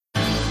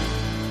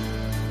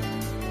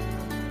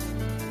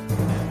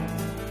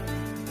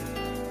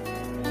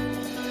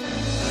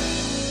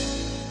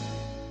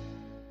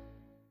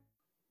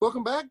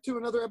Welcome back to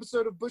another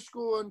episode of Bush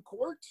School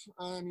Uncorked.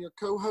 I'm your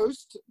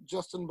co-host,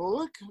 Justin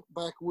Bullock,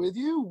 back with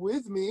you.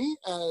 With me,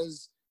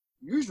 as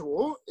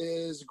usual,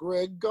 is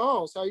Greg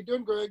Galls. How you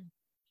doing, Greg?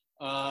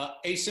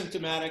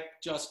 Asymptomatic,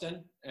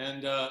 Justin,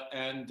 and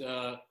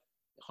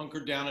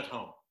hunkered down at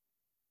home.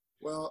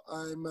 Well,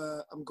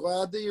 I'm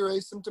glad that you're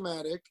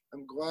asymptomatic.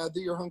 I'm glad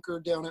that you're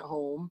hunkered down at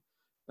home.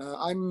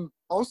 I'm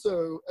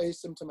also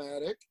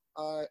asymptomatic.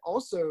 I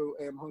also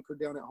am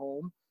hunkered down at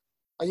home.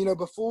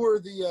 Before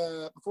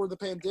the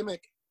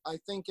pandemic, I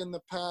think in the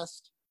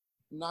past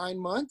 9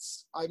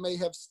 months, I may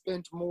have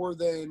spent more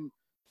than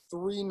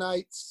 3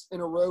 nights in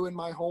a row in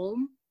my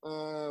home,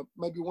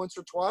 maybe once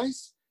or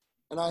twice.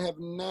 And I have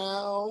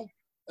now,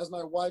 as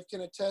my wife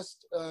can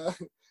attest,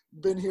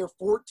 been here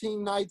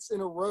 14 nights in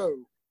a row,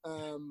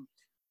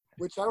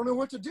 which I don't know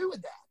what to do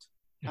with that.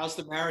 How's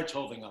the marriage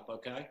holding up?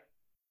 Okay.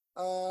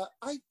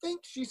 I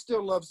think she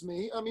still loves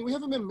me. I mean, we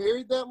haven't been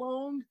married that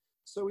long,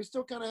 so we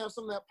still kind of have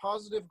some of that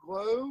positive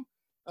glow.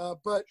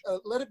 But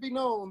let it be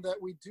known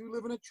that we do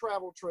live in a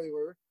travel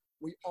trailer.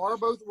 We are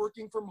both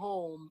working from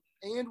home,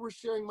 and we're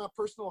sharing my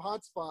personal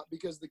hotspot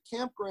because the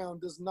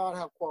campground does not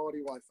have quality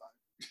Wi-Fi.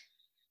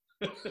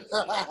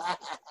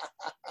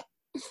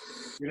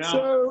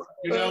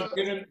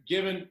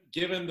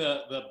 Given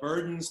the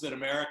burdens that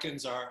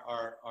Americans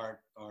are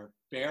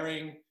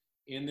bearing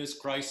in this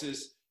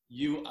crisis,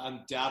 you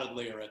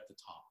undoubtedly are at the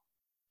top.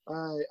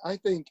 I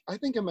think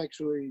I'm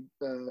actually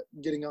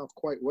getting off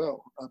quite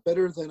well,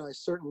 better than I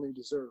certainly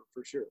deserve,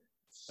 for sure.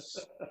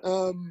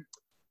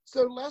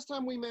 So last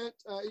time we met,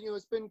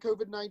 it's been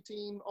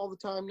COVID-19 all the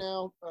time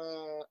now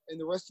in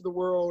the rest of the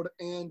world,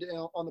 and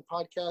on the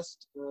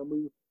podcast.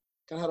 We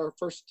kind of had our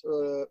first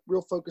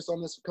real focus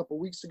on this a couple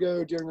of weeks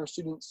ago during our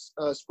students'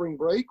 spring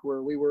break,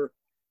 where we were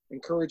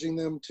encouraging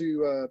them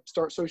to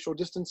start social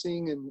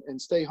distancing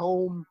and stay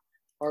home.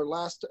 Our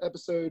last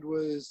episode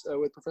was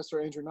with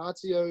Professor Andrew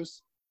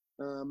Natsios,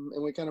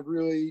 and we kind of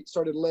really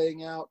started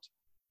laying out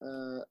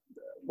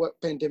what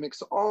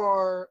pandemics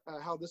are,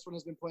 how this one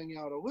has been playing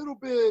out a little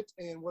bit,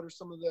 and what are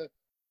some of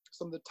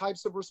the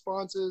types of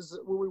responses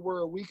where we were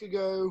a week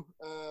ago.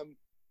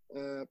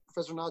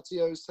 Professor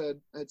Natsios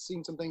had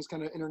seen some things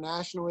kind of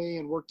internationally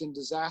and worked in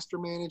disaster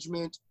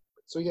management,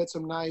 so he had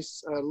some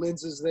nice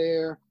lenses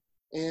there.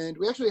 And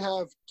we actually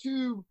have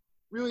 2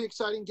 really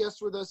exciting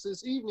guests with us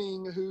this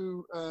evening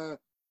who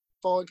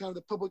fall in kind of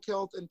the public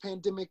health and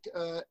pandemic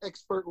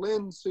expert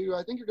lens, who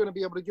I think are going to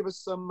be able to give us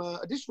some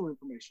additional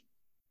information.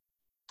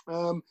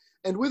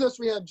 And with us,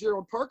 we have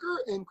Gerald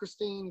Parker and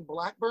Christine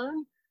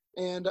Blackburn.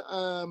 And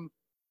I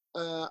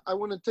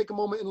want to take a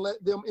moment and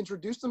let them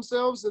introduce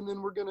themselves, and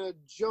then we're going to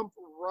jump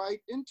right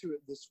into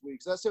it this week.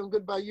 Does that sound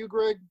good by you,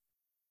 Greg?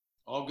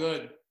 All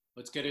good.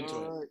 Let's get into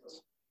it.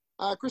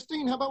 Right.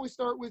 Christine, how about we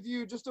start with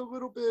you? Just a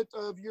little bit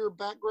of your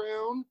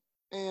background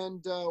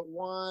and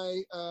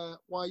why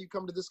you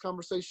come to this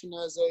conversation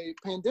as a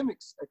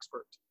pandemics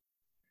expert.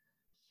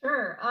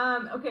 Sure.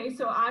 Okay,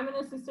 so I'm an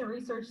assistant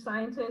research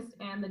scientist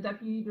and the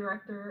deputy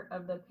director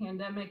of the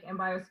Pandemic and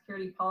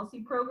Biosecurity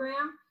Policy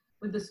Program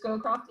with the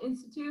Scowcroft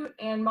Institute.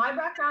 And my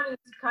background is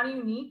kind of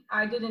unique.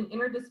 I did an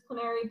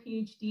interdisciplinary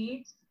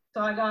PhD.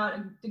 So I got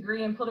a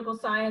degree in political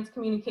science,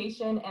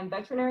 communication, and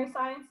veterinary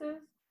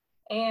sciences.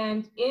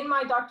 And in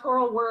my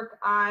doctoral work,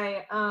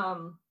 I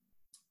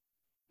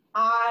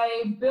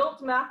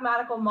built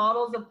mathematical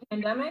models of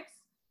pandemics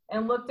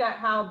and looked at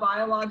how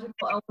biological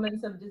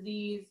elements of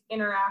disease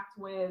interact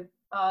with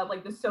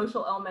like the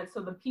social elements,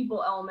 so the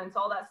people elements,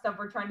 all that stuff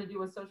we're trying to do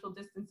with social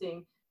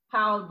distancing,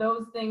 how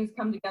those things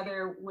come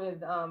together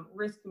with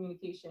risk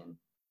communication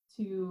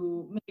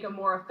to make a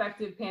more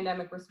effective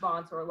pandemic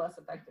response or a less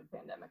effective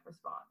pandemic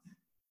response.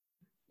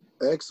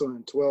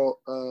 Excellent.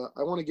 Well,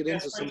 I want to get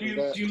into some of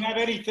that. Do you have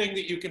anything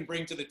that you can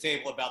bring to the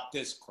table about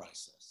this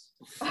crisis?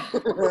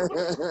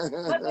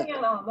 Nothing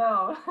at all,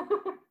 no.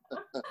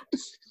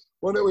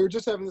 Well, no, we were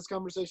just having this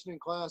conversation in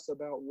class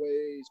about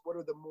what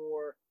are the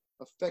more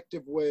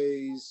effective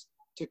ways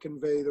to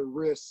convey the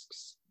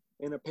risks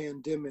in a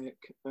pandemic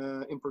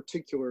in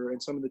particular,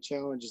 and some of the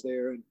challenges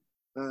there.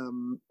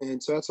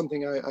 And so that's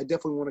something I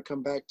definitely want to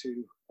come back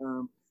to.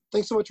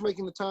 Thanks so much for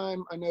making the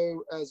time. I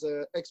know as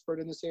an expert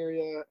in this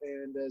area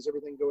and as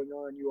everything going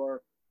on, you are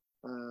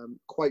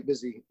quite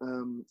busy.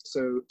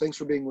 So thanks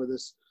for being with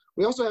us.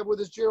 We also have with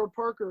us Gerald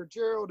Parker.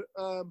 Gerald,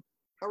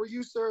 how are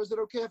you, sir? Is it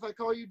okay if I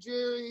call you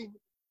Jerry?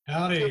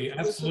 Howdy,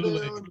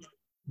 absolutely.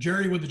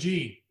 Jerry with a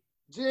G.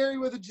 Jerry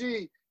with a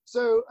G.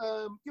 So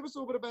give us a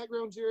little bit of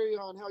background, Jerry,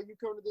 on how you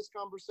come to this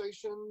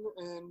conversation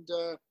and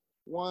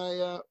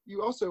why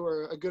you also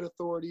are a good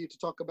authority to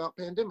talk about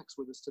pandemics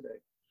with us today.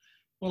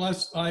 Well, I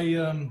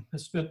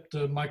spent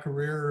my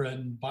career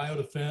in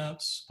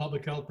biodefense,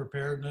 public health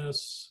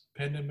preparedness,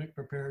 pandemic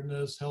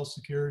preparedness, health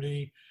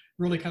security,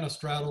 really kind of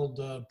straddled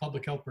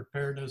public health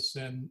preparedness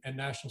and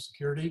national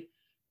security.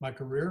 My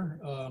career,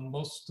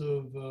 most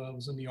of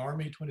was in the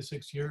Army,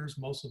 26 years,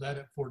 most of that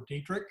at Fort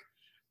Detrick,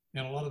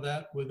 and a lot of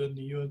that within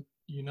the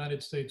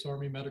United States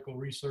Army Medical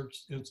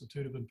Research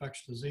Institute of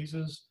Infectious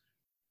Diseases.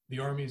 the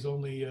Army's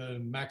only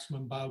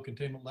maximum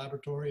biocontainment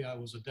laboratory. I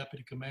was a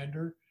deputy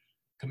commander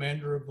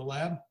of the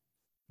lab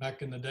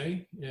back in the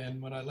day.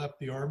 And when I left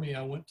the Army,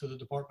 I went to the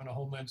Department of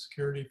Homeland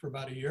Security for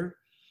about a year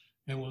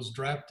and was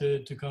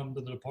drafted to come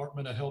to the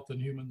Department of Health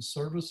and Human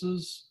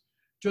Services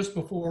just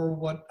before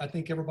what I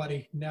think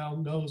everybody now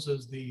knows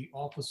as the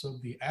Office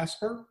of the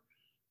ASPR,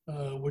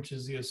 which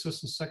is the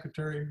Assistant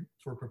Secretary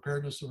for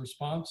Preparedness and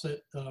Response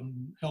at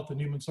Health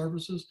and Human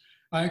Services.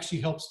 I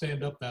actually helped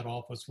stand up that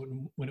office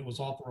when it was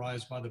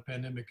authorized by the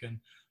Pandemic and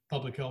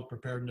Public Health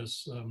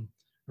Preparedness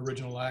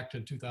Original Act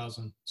in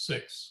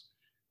 2006.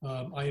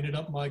 I ended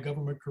up my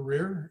government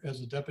career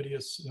as a deputy,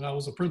 and I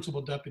was a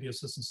principal deputy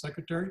assistant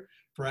secretary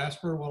for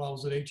ASPR while I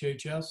was at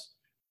HHS.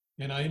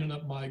 And I ended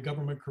up my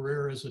government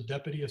career as a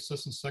deputy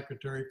assistant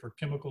secretary for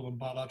chemical and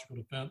biological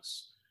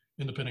defense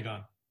in the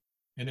Pentagon.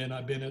 And then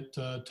I've been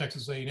at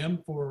Texas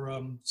A&M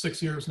for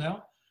 6 years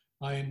now.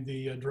 I am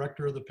the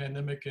director of the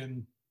Pandemic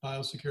and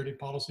Biosecurity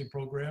Policy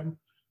Program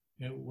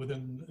at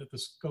the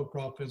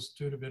Scowcroft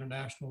Institute of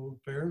International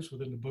Affairs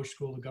within the Bush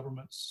School of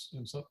Governments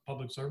and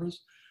Public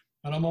Service.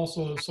 And I'm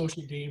also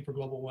Associate Dean for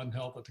Global One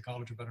Health at the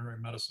College of Veterinary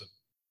Medicine.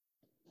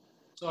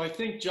 So I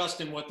think,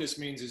 Justin, what this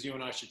means is you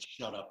and I should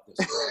shut up this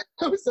time.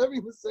 I was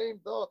having the same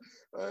thought.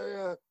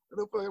 I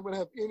don't think I'm going to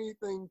have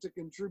anything to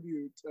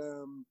contribute.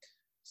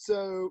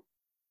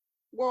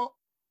 Well,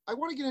 I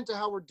want to get into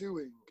how we're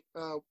doing,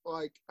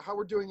 like how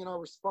we're doing in our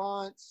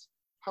response,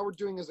 how we're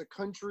doing as a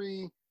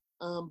country.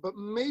 But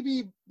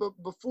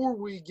before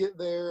we get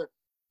there,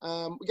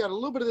 we got a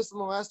little bit of this in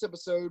the last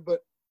episode, but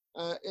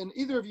and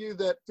either of you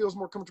that feels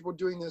more comfortable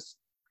doing this,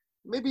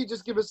 maybe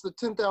just give us the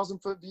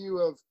 10,000-foot view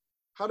of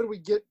how did we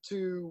get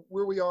to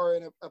where we are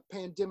in a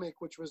pandemic,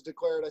 which was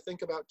declared, I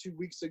think, about 2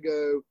 weeks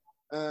ago,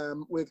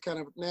 with kind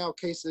of now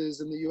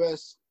cases in the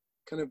U.S.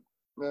 kind of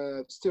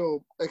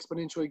still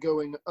exponentially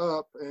going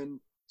up, and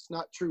it's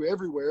not true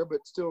everywhere,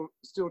 but still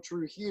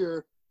true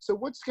here. So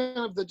what's kind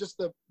of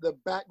the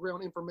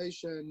background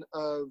information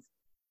of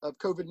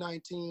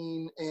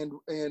COVID-19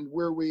 and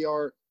where we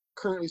are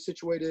currently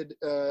situated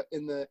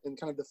in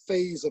kind of the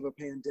phase of a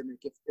pandemic,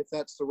 if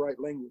that's the right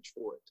language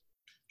for it?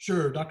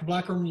 Sure, Dr.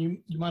 Blackburn, you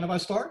mind if I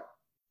start?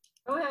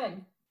 Go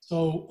ahead.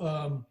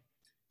 So,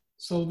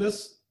 so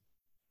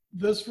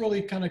this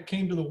really kind of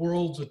came to the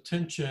world's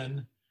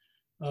attention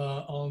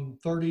on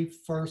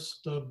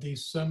 31st of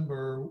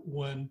December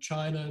when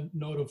China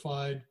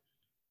notified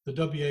the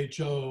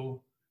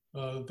WHO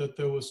that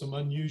there was some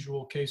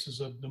unusual cases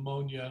of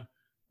pneumonia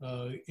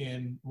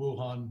in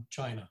Wuhan,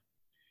 China.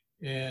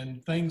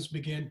 And things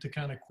began to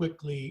kind of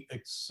quickly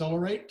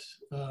accelerate.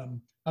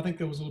 I think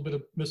there was a little bit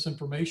of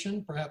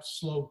misinformation, perhaps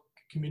slow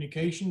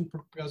communication,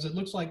 because it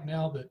looks like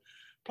now that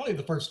probably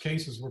the first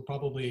cases were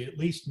probably at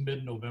least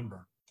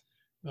mid-November.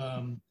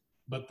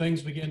 But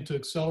things began to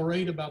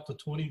accelerate about the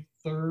 23rd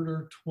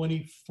or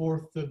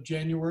 24th of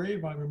January,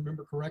 if I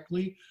remember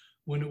correctly,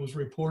 when it was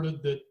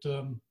reported that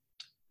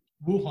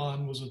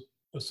Wuhan was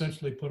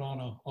essentially put on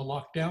a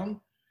lockdown,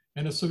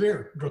 and a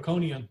severe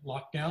draconian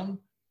lockdown.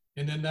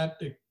 And then that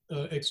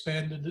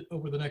expanded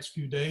over the next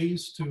few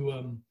days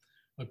to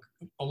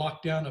a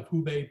lockdown of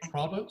Hubei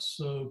province,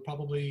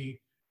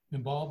 probably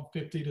involved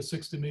 50 to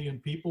 60 million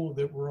people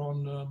that were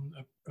on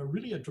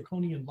really a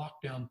draconian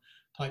lockdown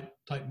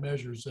type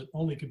measures that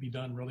only could be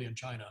done really in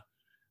China.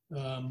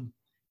 And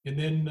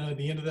then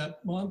the end of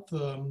that month,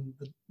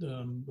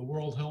 the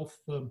World Health,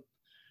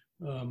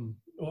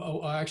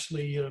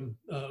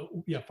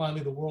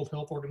 finally the World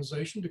Health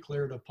Organization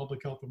declared a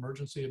public health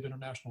emergency of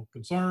international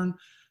concern.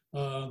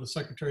 The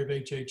Secretary of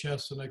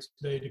HHS the next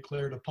day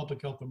declared a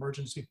public health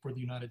emergency for the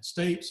United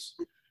States.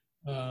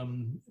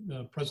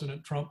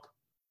 President Trump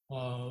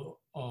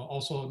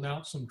also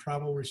announced some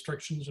travel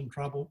restrictions and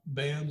travel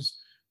bans,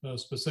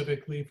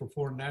 specifically for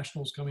foreign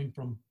nationals coming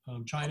from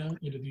China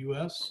into the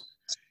US.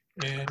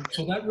 And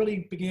so that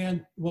really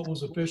began what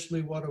was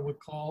officially what I would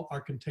call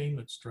our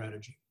containment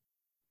strategy.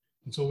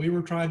 And so we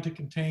were trying to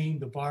contain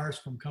the virus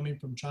from coming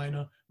from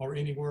China or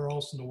anywhere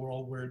else in the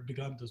world where it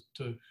begun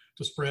to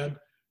spread,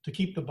 to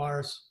keep the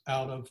virus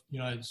out of the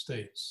United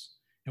States.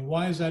 And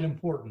why is that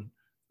important?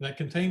 That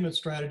containment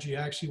strategy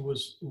actually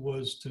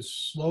was to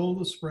slow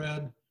the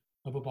spread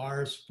of a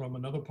virus from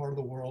another part of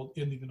the world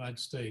in the United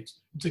States.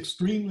 It's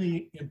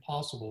extremely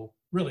impossible,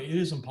 really it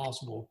is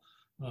impossible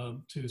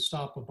to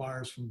stop a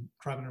virus from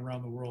traveling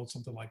around the world,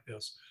 something like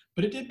this.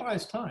 But it did buy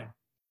us time.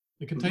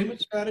 The containment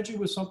strategy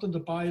was something to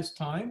buy us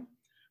time.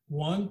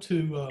 One,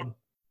 to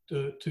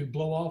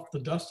blow off the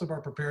dust of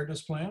our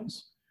preparedness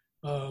plans.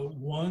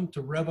 One,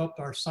 to rev up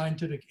our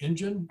scientific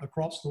engine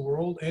across the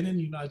world and in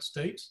the United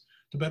States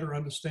to better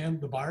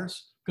understand the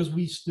virus, because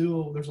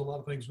there's a lot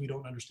of things we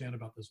don't understand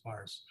about this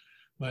virus.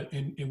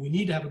 And we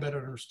need to have a better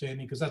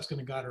understanding, because that's going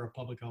to guide our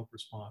public health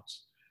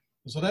response.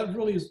 And so that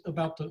really is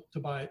about to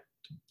buy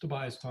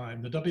us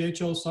time. The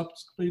WHO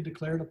subsequently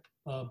declared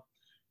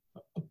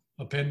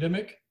a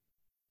pandemic.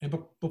 And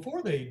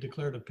before they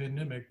declared a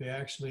pandemic, they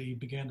actually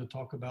began to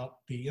talk about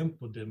the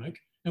infodemic.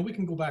 And we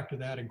can go back to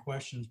that in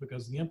questions,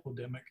 because the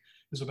infodemic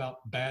is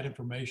about bad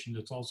information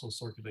that's also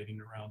circulating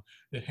around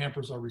that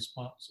hampers our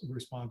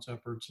response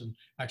efforts and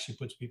actually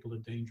puts people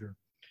in danger.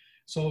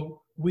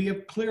 So we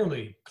have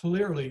clearly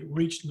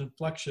reached an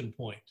inflection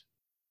point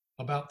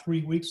about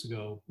 3 weeks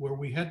ago, where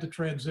we had to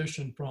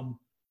transition from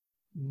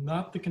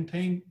not the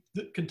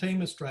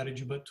containment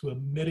strategy, but to a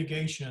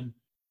mitigation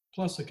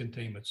plus a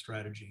containment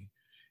strategy.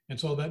 And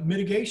so that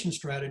mitigation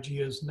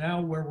strategy is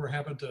now where we're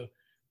having to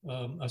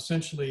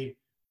essentially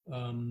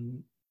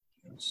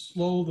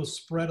slow the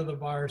spread of the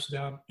virus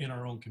down in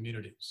our own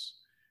communities.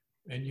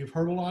 And you've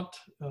heard a lot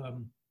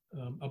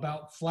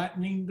about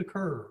flattening the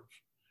curve.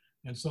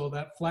 And so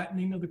that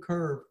flattening of the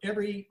curve,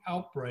 every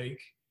outbreak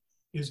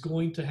is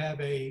going to have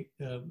a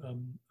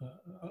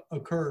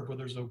curve where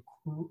there's a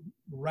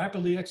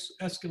rapidly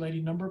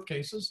escalating number of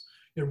cases.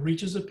 It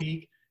reaches a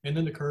peak, and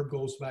then the curve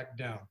goes back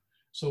down.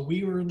 So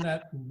we were in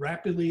that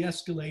rapidly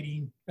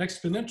escalating,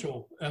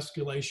 exponential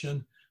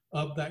escalation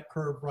of that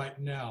curve right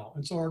now.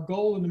 And so our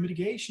goal in the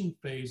mitigation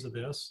phase of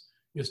this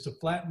is to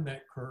flatten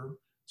that curve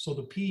so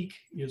the peak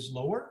is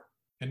lower,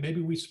 and maybe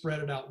we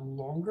spread it out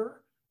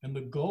longer. And the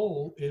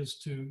goal is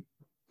to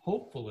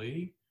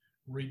hopefully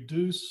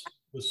reduce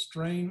the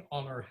strain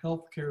on our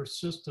healthcare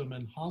system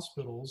and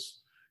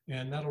hospitals,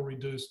 and that'll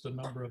reduce the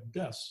number of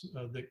deaths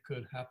that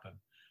could happen.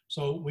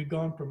 So we've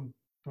gone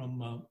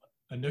from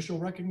initial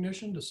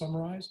recognition, to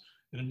summarize,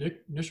 an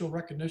initial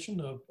recognition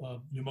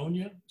of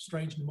pneumonia,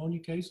 strange pneumonia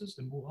cases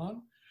in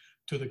Wuhan,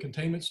 to the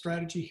containment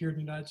strategy here in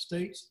the United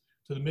States,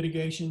 to the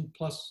mitigation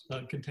plus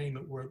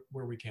containment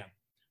where we can.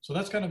 So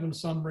that's kind of in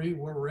summary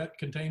where we're at,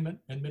 containment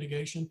and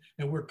mitigation,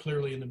 and we're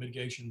clearly in the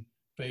mitigation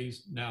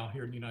phase now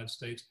here in the United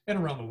States and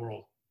around the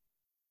world.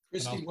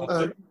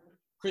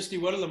 Christy,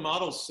 what do the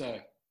models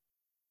say?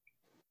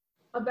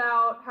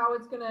 About how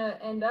it's going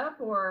to end up,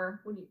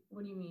 or what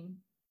do you mean?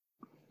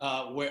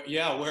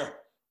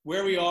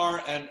 Where we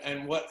are,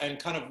 and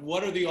kind of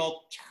what are the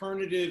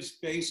alternatives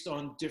based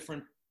on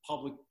different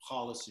public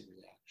policy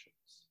reactions?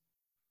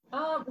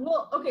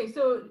 Well, okay,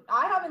 so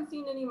I haven't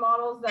seen any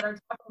models that are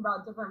talking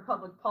about different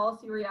public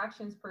policy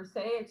reactions per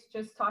se. It's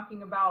just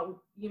talking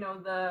about, you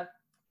know,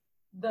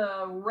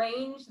 the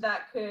range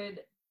that could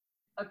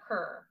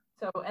occur.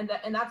 So,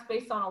 and that's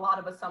based on a lot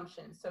of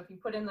assumptions. So if you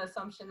put in the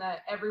assumption that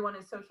everyone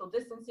is social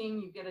distancing,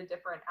 you get a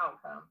different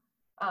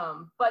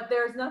outcome. But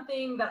there's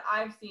nothing that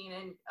I've seen,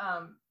 and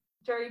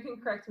Jerry, you can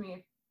correct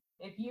me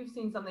if you've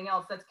seen something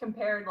else that's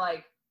compared,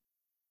 like,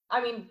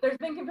 I mean, there's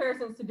been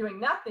comparisons to doing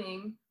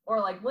nothing or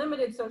like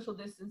limited social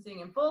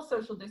distancing and full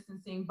social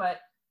distancing, but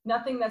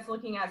nothing that's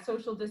looking at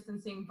social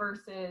distancing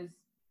versus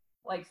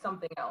like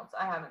something else.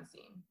 I haven't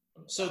seen.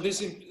 So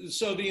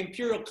the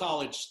Imperial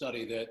College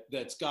study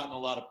that's gotten a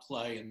lot of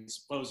play and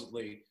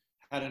supposedly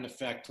had an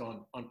effect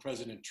on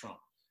President Trump,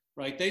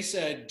 right? They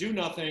said, do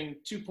nothing,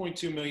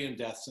 2.2 million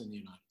deaths in the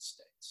United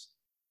States.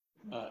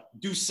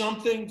 Do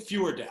something,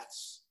 fewer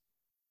deaths.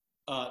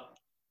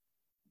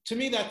 To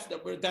me,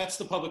 that's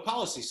the public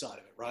policy side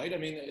of it, right? I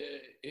mean,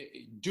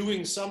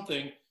 doing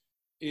something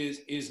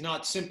is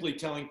not simply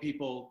telling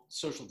people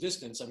social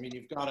distance. I mean,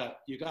 you've got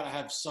to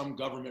have some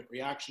government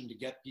reaction to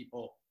get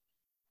people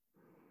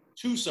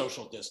to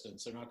social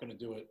distance. They're not going to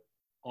do it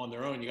on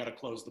their own. You got to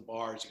close the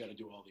bars. You got to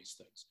do all these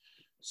things.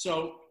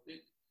 So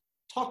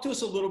talk to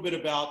us a little bit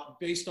about,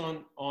 based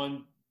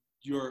on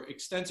your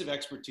extensive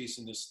expertise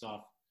in this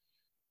stuff,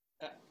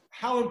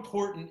 how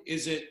important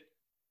is it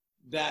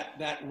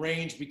that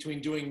range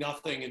between doing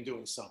nothing and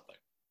doing something?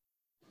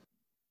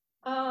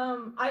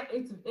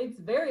 It's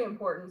very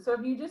important. So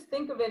if you just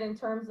think of it in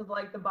terms of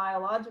like the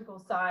biological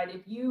side,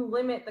 if you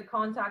limit the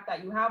contact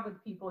that you have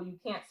with people, you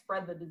can't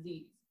spread the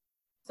disease.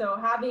 So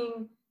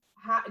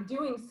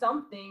doing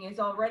something is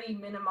already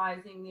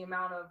minimizing the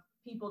amount of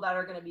people that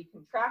are going to be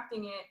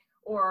contracting it,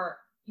 or,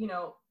 you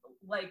know,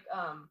 like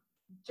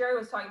Jerry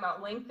was talking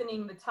about,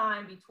 lengthening the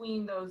time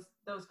between those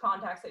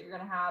contacts that you're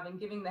going to have, and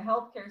giving the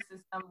healthcare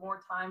system more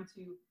time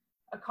to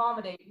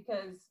accommodate,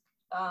 because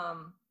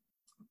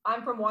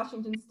I'm from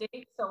Washington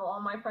State, so all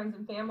my friends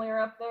and family are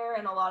up there,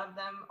 and a lot of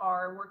them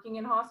are working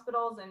in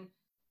hospitals. And,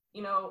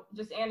 you know,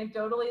 just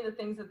anecdotally, the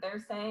things that they're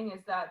saying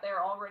is that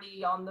they're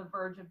already on the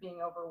verge of being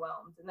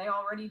overwhelmed, and they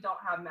already don't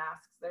have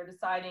masks. They're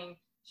deciding,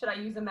 should I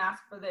use a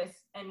mask for this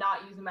and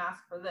not use a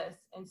mask for this?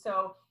 And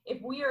so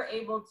if we are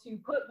able to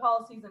put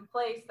policies in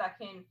place that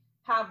can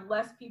have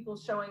less people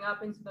showing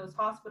up into those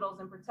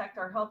hospitals and protect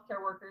our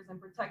healthcare workers and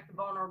protect the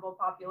vulnerable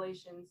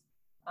populations,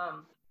 I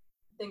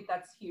think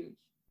that's huge.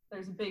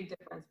 There's a big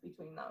difference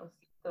between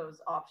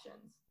those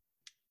options.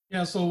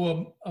 Yeah,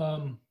 so,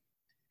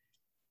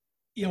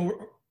 you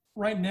know,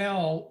 right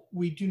now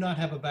we do not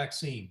have a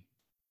vaccine,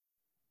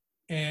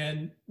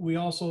 and we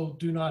also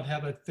do not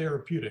have a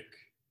therapeutic.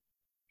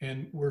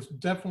 And we're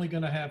definitely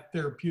going to have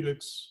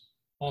therapeutics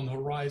on the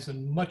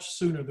horizon much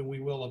sooner than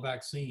we will a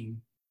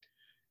vaccine.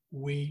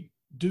 We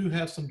do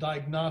have some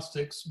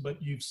diagnostics,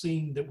 but you've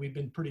seen that we've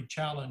been pretty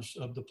challenged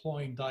of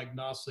deploying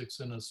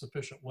diagnostics in a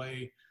sufficient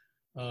way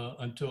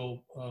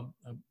until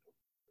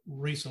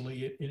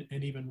recently,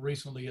 and even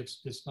recently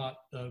it's not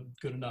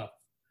good enough.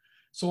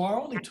 So our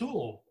only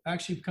tool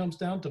actually comes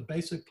down to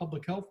basic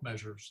public health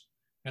measures.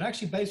 And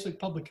actually basic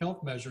public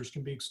health measures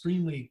can be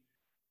extremely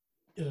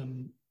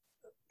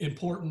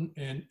important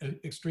and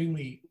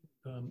extremely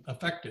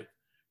effective.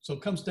 So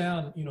it comes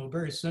down,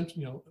 very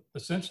simple,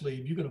 essentially,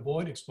 if you can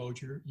avoid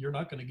exposure, you're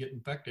not going to get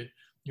infected.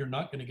 You're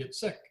not going to get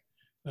sick.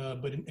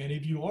 And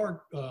if you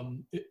are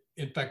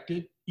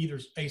infected, either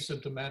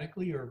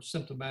asymptomatically or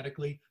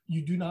symptomatically,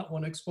 you do not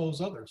want to expose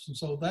others. And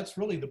so that's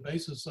really the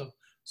basis of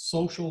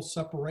social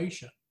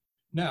separation.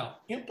 Now,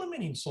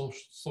 implementing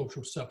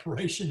social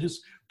separation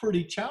is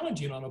pretty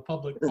challenging on a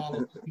public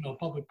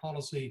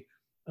policy,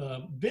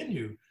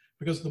 venue,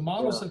 because the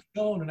models have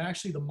shown, and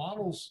actually the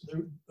models,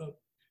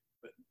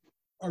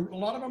 a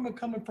lot of them are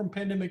coming from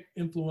pandemic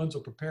influenza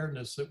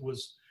preparedness that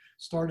was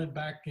started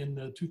back in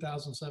the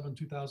 2007,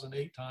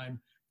 2008 time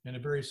in a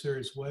very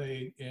serious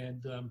way,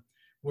 and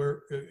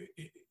where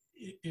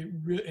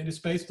and it's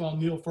based on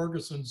Neil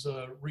Ferguson's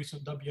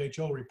recent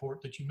WHO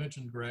report that you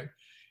mentioned, Greg,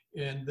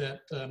 and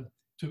that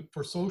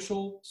for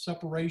social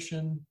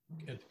separation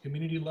at the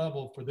community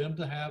level, for them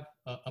to have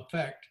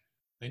effect,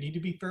 they need to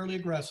be fairly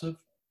aggressive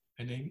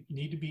and they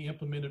need to be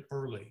implemented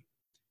early.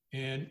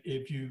 And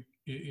if you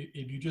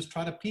just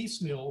try to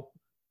piecemeal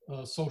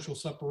social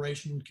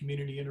separation,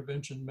 community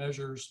intervention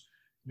measures,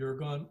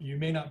 you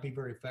may not be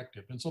very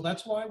effective. And so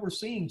that's why we're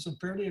seeing some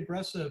fairly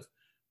aggressive,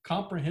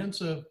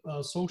 comprehensive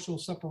social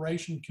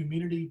separation,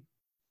 community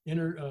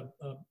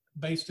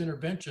based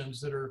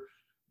interventions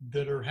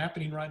that are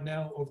happening right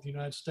now over the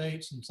United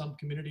States, and some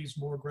communities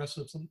more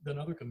aggressive than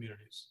other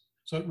communities.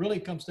 So it really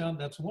comes down,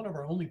 that's one of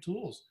our only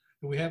tools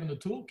that we have in the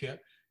toolkit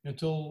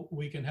until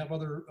we can have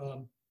other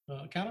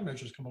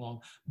countermeasures come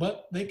along,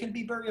 but they can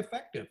be very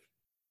effective.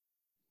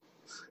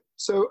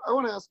 So I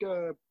want to ask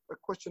a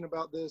question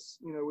about this.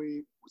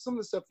 Some of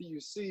the stuff that you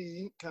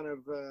see kind of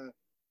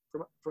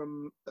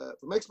from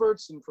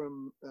experts and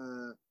from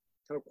kind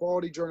of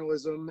quality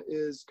journalism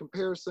is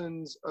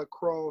comparisons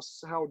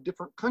across how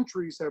different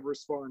countries have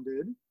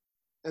responded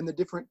and the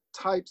different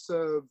types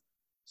of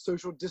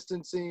social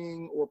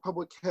distancing or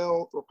public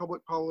health or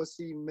public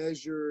policy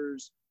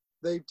measures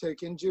they've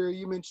taken. Jerry,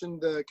 you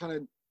mentioned the kind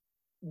of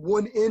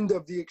one end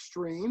of the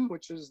extreme,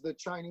 which is the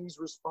Chinese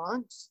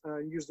response.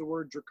 Use the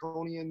word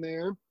draconian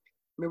there.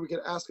 Maybe we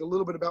could ask a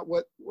little bit about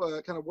what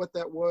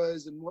that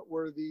was and what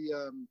were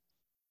the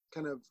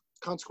kind of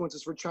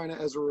consequences for China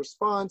as a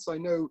response. I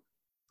know,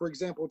 for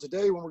example,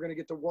 today when we're going to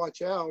get to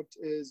watch out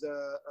is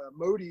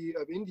Modi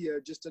of India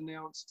just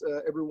announced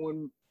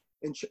everyone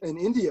in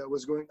India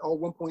was all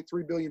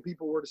 1.3 billion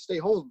people were to stay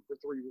home for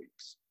 3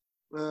 weeks,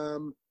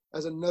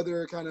 as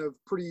another kind of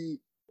pretty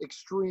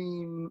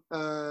extreme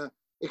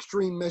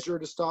measure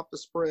to stop the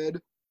spread.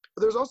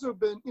 But there's also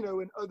been,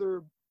 in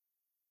other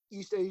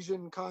East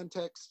Asian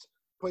context,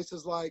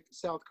 places like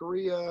South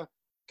Korea,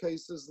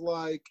 cases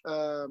like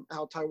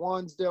how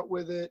Taiwan's dealt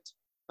with it,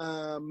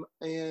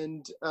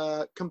 and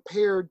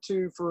compared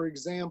to, for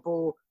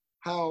example,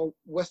 how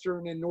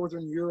Western and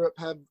Northern Europe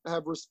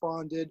have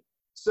responded.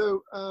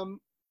 So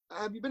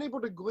have you been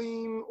able to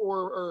glean,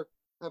 or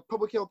have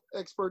public health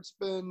experts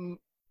been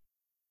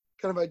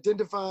kind of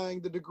identifying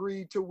the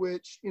degree to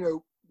which,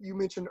 you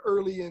mentioned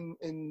early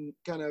in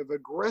kind of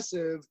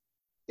aggressive,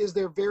 is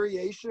there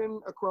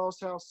variation across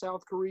how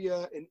South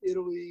Korea and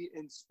Italy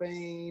and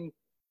Spain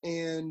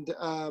and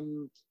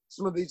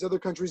some of these other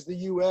countries, the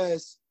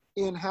US,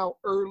 in how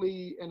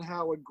early and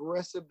how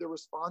aggressive the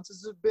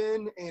responses have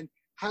been? And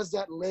has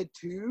that led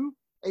to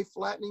a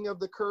flattening of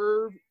the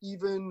curve,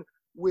 even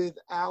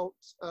without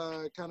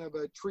kind of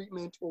a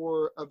treatment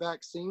or a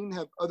vaccine?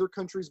 Have other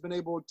countries been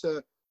able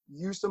to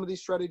use some of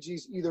these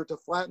strategies either to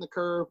flatten the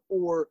curve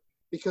or,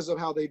 because of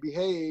how they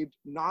behaved,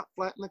 not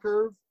flatten the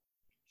curve?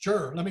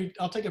 Sure.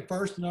 I'll take it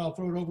first and then I'll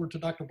throw it over to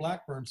Dr.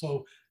 Blackburn.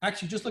 So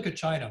actually just look at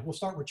China. We'll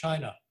start with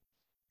China.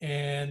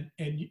 And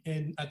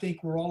I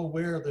think we're all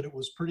aware that it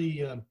was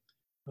pretty, in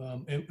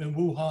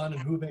Wuhan and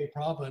Hubei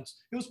province,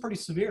 it was pretty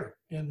severe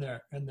in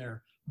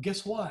there.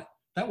 Guess what?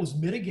 That was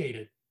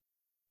mitigated.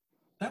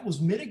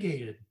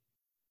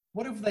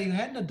 What if they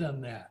hadn't have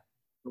done that?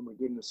 Oh my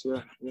goodness,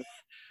 yeah.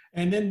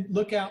 And then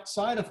look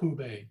outside of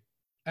Hubei.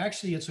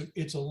 Actually,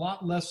 it's a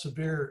lot less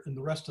severe in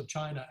the rest of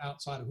China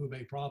outside of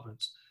Hubei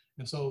province.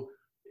 And so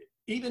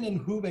even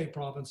in Hubei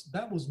province,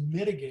 that was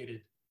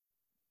mitigated.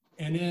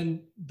 And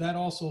then that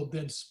also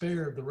then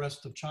spared the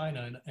rest of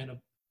China in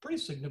a pretty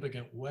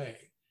significant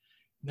way.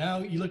 Now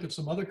you look at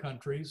some other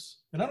countries,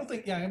 and I don't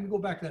think, I'm gonna go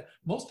back to that.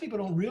 Most people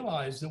don't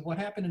realize that what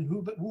happened in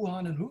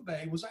Wuhan and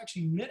Hubei was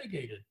actually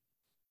mitigated.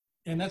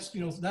 And that's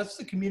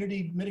the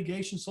community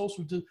mitigation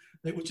social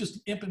that was just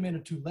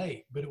implemented too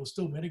late, but it was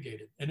still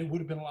mitigated, and it would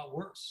have been a lot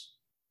worse.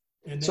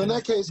 And so in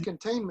that case,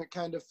 containment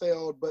kind of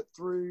failed, but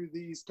through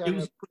these kind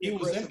of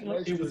aggressive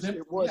measures,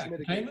 it was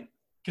mitigated.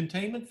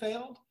 Containment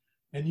failed,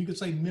 and you could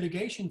say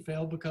mitigation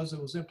failed because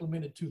it was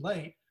implemented too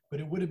late, but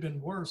it would have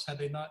been worse had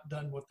they not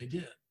done what they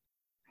did.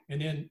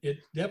 And then it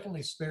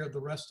definitely spared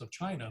the rest of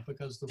China,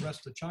 because the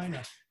rest of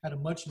China had a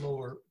much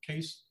lower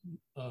case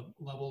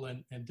level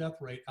and death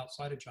rate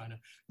outside of China.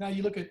 Now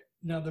you look at,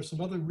 there's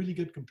some other really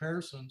good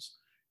comparisons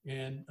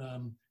and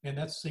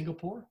that's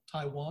Singapore,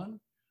 Taiwan,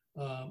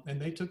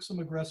 and they took some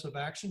aggressive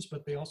actions,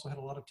 but they also had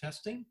a lot of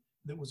testing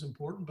that was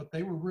important. But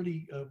they were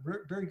really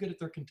very good at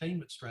their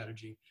containment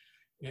strategy.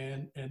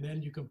 And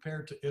then you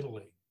compare to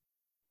Italy,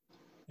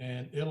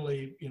 and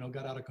Italy,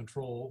 got out of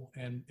control,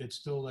 and it's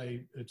still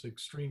it's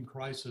extreme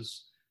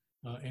crisis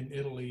in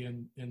Italy,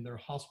 and their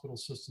hospital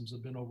systems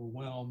have been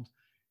overwhelmed,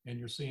 and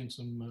you're seeing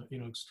some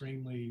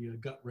extremely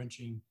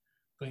gut-wrenching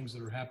things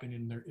that are happening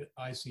in their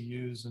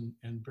ICUs,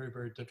 and very,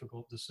 very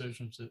difficult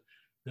decisions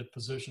that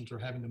physicians are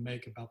having to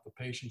make about the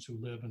patients who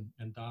live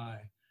and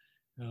die.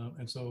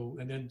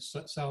 And then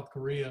South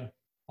Korea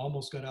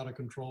almost got out of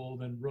control.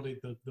 Then really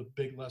the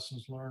big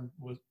lessons learned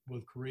with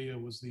Korea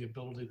was the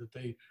ability that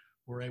they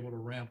were able to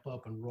ramp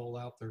up and roll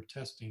out their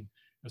testing,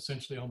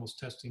 essentially almost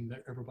testing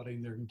everybody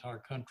in their entire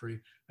country,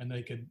 and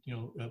they could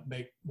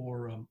make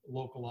more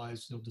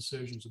localized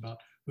decisions about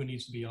who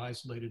needs to be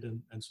isolated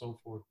and so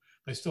forth.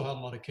 They still had a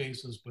lot of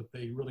cases, but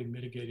they really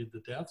mitigated the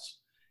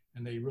deaths,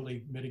 and they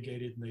really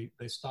mitigated, and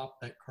they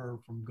stopped that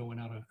curve from going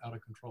out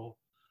of control.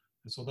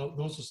 And so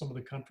those are some of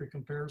the country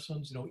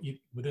comparisons,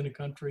 within a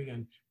country,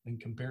 and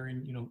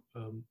comparing,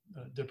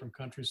 different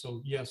countries.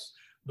 So yes,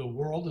 the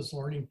world is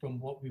learning from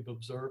what we've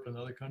observed in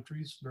other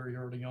countries very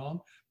early on.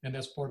 And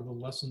that's part of the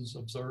lessons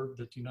observed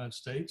at the United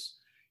States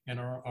and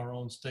our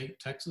own state,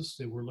 Texas.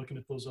 They were looking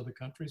at those other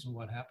countries and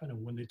what happened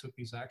and when they took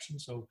these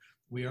actions. So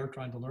we are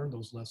trying to learn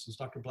those lessons.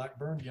 Dr.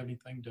 Blackburn, do you have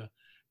anything to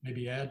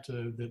maybe add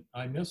to that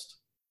I missed?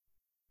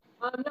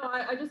 No,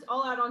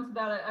 I'll add on to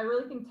that. I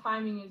really think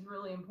timing is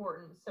really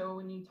important. So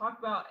when you talk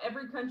about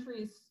every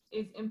country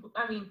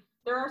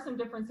there are some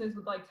differences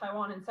with like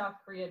Taiwan and South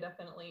Korea,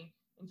 definitely,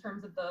 in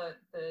terms of the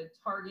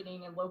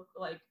targeting and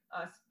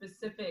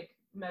specific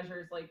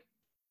measures,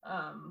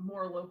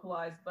 more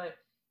localized. But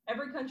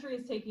every country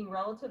is taking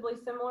relatively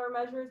similar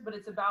measures, but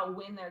it's about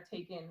when they're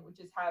taken,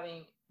 which is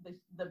having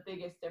the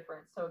biggest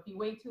difference. So if you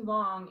wait too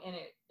long and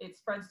it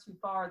spreads too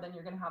far, then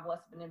you're going to have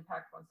less of an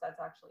impact once that's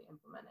actually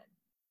implemented.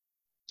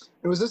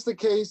 And was this the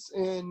case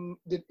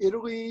did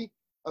Italy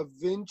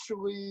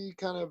eventually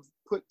kind of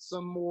put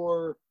some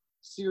more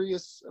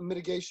serious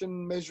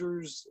mitigation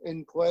measures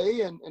in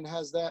play, and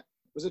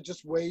was it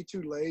just way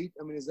too late?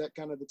 I mean, is that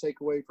kind of the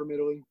takeaway from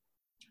Italy?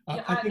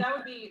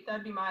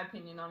 That'd be my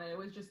opinion on it. It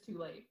was just too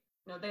late.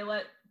 They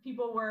let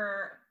people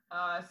were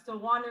still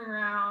wandering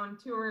around,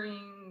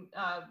 touring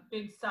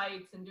big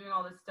sites and doing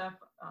all this stuff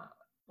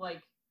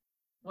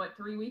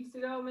 3 weeks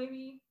ago,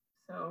 maybe?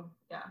 So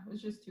yeah, it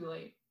was just too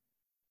late.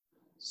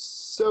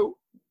 So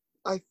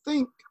I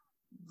think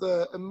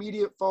the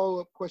immediate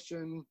follow-up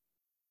question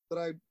that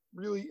I'm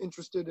really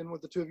interested in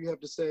what the two of you have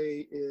to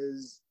say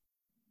is,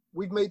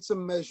 we've made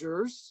some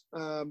measures.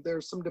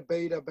 There's some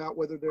debate about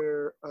whether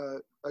they're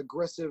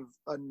aggressive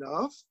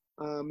enough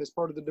as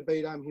part of the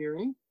debate I'm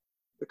hearing.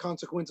 The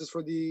consequences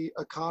for the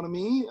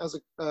economy as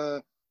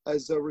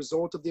a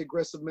result of the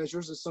aggressive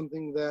measures is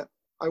something that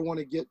I want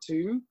to get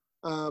to.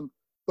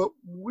 But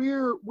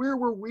where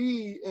were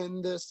we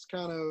in this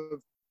kind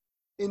of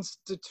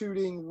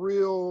instituting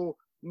real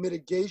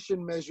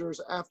mitigation measures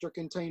after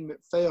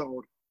containment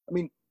failed? I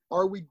mean,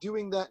 are we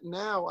doing that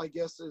now, I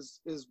guess,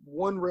 is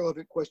one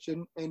relevant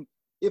question. And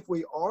if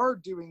we are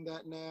doing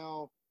that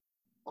now,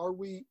 are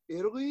we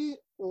Italy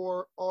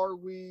or are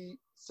we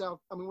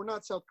we're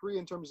not South Korea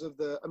in terms of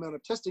the amount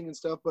of testing and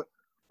stuff, but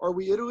are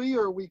we Italy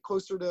or are we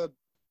closer to,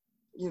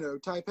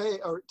 Taipei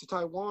or to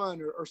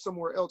Taiwan or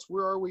somewhere else?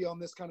 Where are we on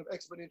this kind of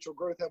exponential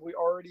growth? Have we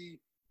already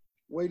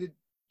waited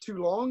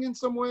too long in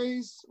some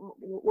ways?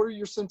 What are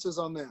your senses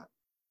on that?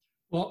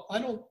 Well,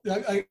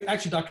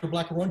 actually, Dr.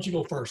 Blackburn, why don't you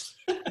go first?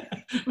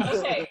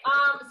 Okay,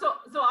 so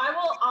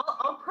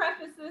I'll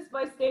preface this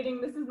by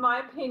stating this is my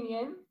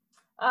opinion.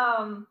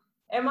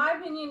 And my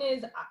opinion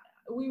is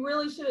we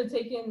really should have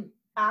taken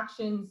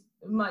actions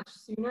much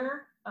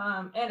sooner.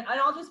 And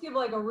I'll just give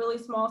a really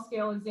small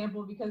scale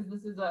example because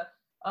this is a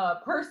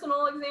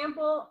personal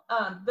example.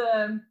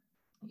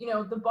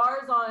 The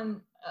bars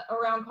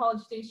around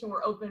College Station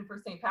were open for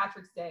St.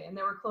 Patrick's Day, and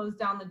they were closed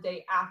down the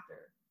day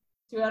after.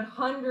 So you had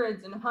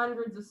hundreds and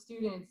hundreds of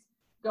students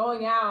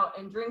going out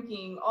and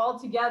drinking all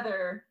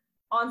together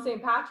on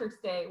St. Patrick's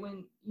Day,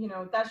 when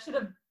that should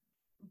have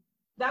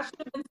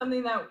been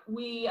something that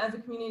we as a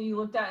community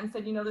looked at and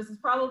said, this is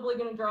probably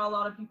going to draw a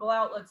lot of people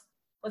out.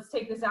 Let's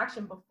take this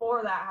action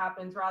before that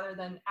happens rather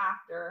than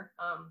after.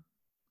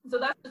 So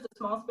that's just a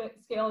small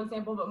scale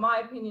example, but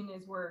my opinion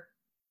is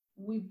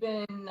we've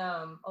been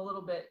a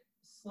little bit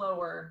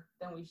slower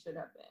than we should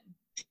have been.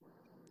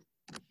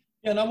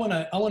 Yeah, and I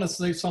want to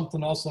say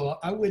something also.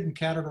 I wouldn't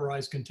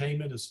categorize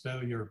containment as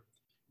failure.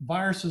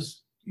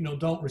 Viruses,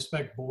 don't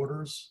respect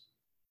borders,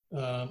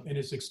 and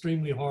it's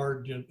extremely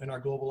hard in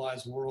our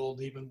globalized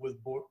world, even with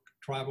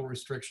travel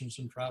restrictions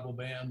and travel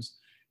bans.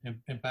 And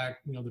in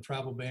fact, the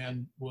travel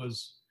ban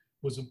was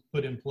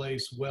put in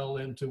place well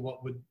into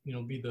what would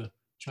be the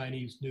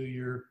Chinese New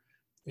Year,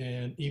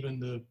 and even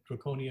the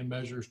draconian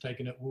measures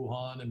taken at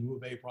Wuhan and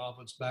Hubei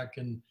province back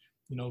in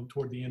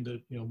toward the end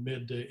of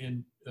mid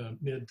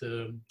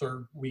to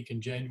third week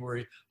in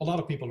January. A lot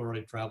of people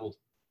already traveled.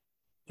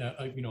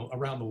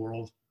 around the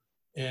world.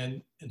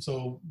 And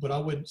so, but I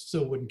wouldn't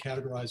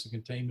categorize the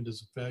containment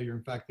as a failure.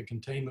 In fact, the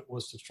containment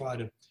was to try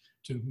to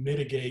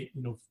mitigate,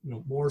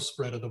 more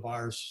spread of the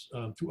virus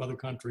to other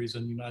countries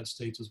and the United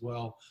States as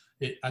well.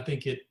 I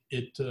think it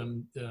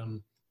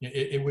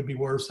would be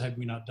worse had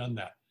we not done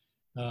that.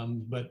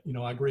 But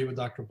I agree with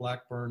Dr.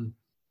 Blackburn.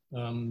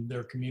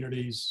 Their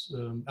communities.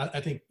 I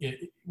think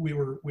we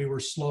were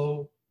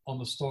slow on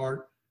the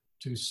start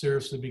to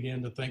seriously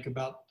begin to think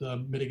about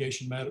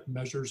mitigation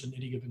measures in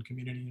any given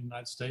community in the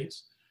United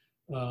States.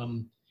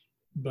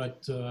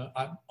 But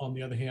on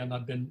the other hand,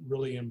 I've been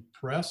really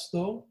impressed,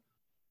 though,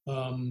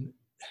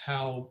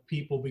 how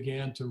people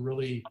began to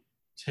really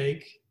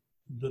take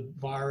the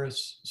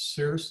virus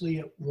seriously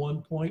at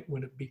one point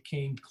when it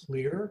became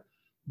clear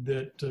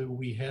that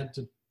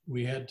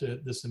we had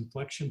this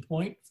inflection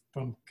point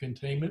from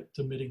containment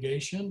to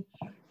mitigation.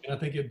 And I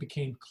think it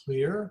became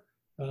clear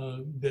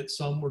that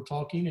some were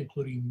talking,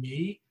 including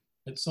me,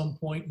 at some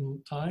point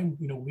in time.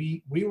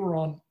 We were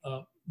on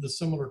the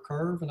similar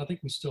curve, and I think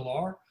we still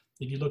are.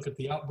 If you look at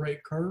the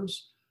outbreak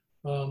curves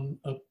of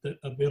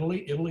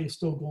Italy is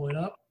still going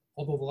up.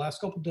 Although the last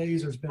couple of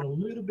days, there's been a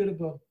little bit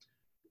of a,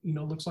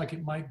 looks like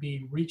it might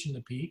be reaching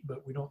the peak,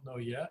 but we don't know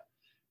yet.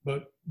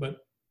 But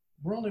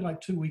we're only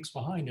like 2 weeks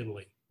behind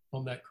Italy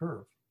on that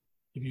curve.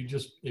 If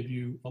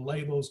you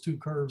lay those two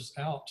curves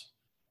out,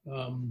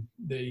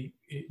 the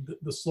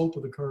slope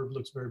of the curve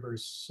looks very, very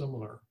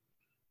similar.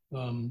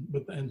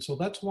 And so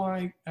that's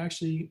why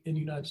actually in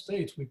the United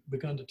States, we've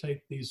begun to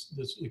take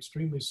this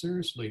extremely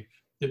seriously.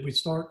 Did we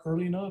start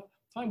early enough?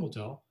 Time will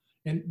tell.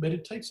 But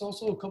it takes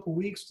also a couple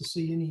weeks to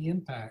see any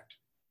impact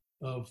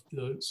of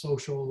the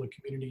social, the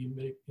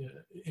community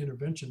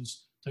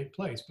interventions take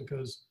place,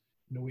 because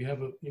we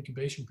have an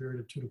incubation period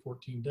of 2 to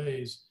 14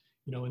 days,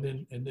 and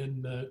then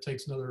it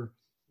takes another.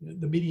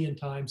 The median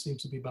time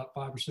seems to be about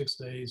 5 or 6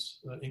 days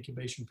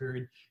incubation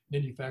period.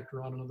 Then you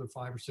factor on another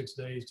 5 or 6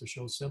 days to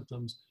show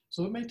symptoms.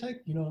 So it may take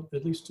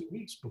at least 2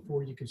 weeks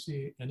before you can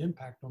see an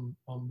impact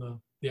on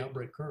the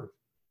outbreak curve.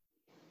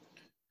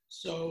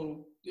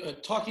 So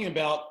talking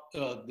about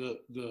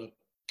the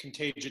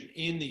contagion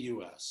in the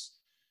U.S.,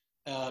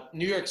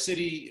 New York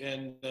City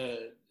and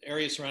the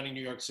area surrounding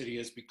New York City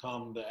has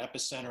become the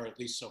epicenter, at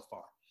least so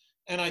far.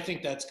 And I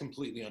think that's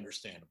completely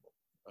understandable.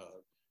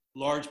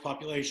 Large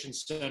population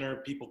center,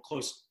 people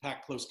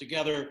packed close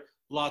together,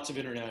 lots of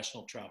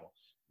international travel.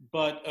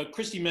 But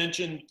Christy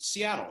mentioned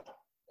Seattle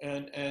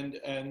and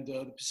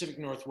the Pacific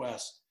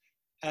Northwest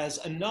as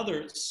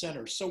another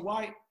center. So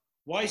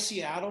why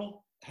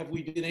Seattle? Have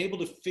we been able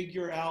to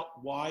figure out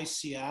why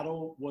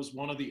Seattle was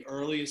one of the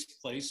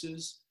earliest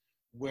places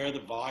where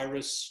the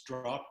virus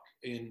struck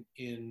in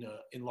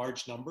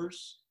large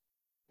numbers?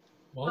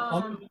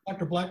 Well,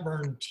 Dr.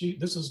 Blackburn,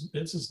 this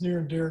is near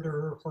and dear to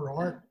her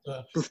heart,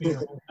 being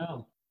her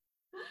hometown.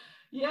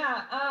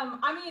 Yeah,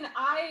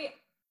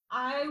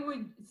 I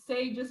would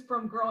say, just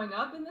from growing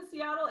up in the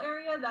Seattle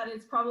area, that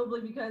it's probably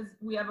because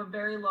we have a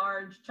very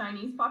large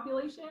Chinese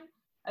population.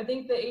 I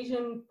think the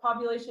Asian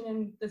population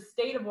in the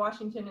state of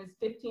Washington is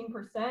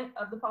 15%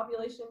 of the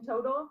population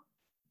total.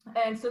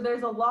 And so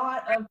there's a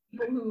lot of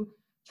people who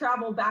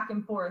travel back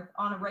and forth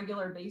on a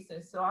regular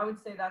basis. So I would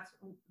say that's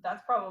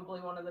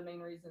probably one of the main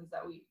reasons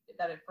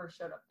that it first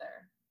showed up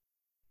there.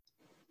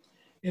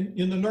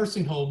 In the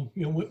nursing home,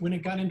 when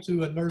it got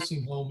into a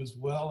nursing home as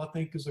well, I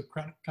think is a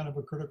kind of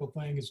a critical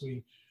thing.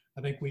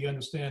 I think we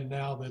understand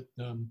now that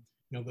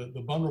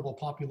the vulnerable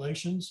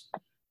populations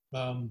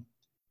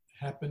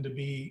happen to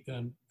be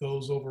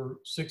those over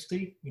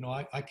 60.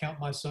 I count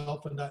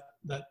myself in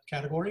that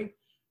category,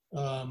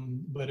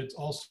 but it's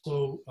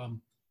also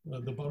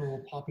the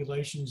vulnerable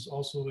populations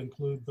also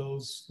include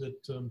those that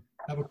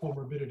have a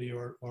comorbidity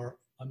or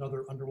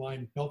another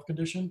underlying health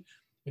condition.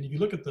 And if you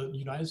look at the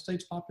United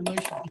States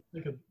population, you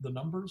think of the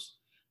numbers.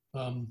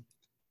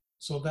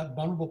 So that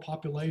vulnerable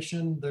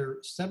population,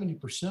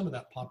 70% of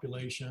that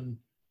population,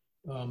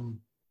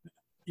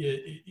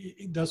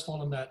 it does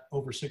fall in that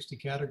over 60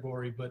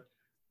 category, but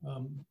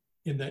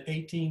in the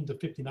 18 to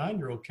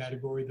 59-year-old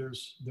category,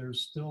 there's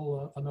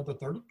still another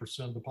 30%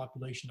 of the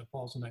population that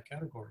falls in that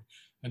category.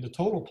 And the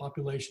total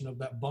population of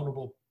that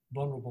vulnerable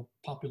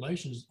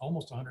population is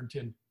almost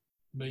 110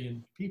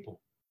 million people.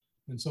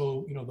 And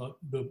so,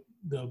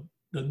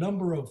 the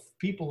number of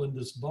people in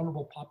this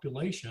vulnerable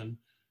population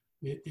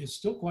is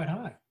still quite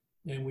high.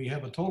 And we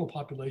have a total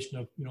population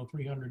of,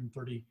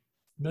 330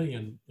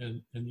 million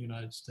in the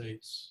United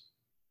States.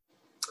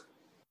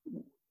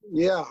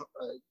 Yeah.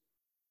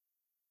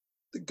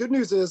 The good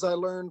news is I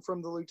learned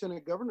from the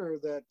Lieutenant Governor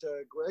that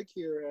Greg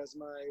here, as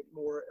my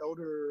more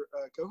elder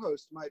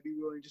co-host, might be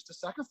willing just to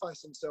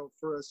sacrifice himself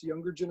for us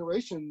younger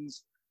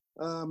generations.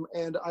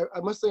 And I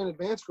must say in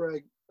advance,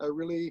 Greg, I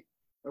really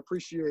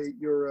appreciate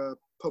your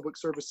public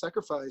service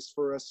sacrifice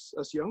for us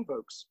young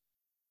folks.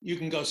 You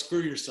can go screw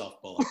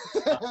yourself, Bullock.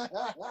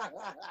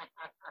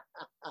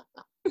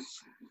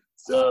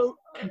 So,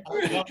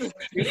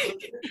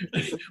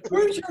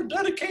 where's your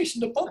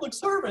dedication to public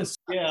service?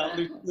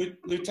 Yeah,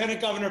 Lieutenant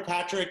Governor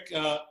Patrick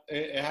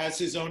has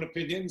his own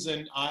opinions,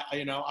 and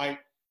I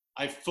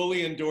I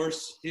fully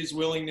endorse his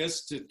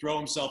willingness to throw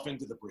himself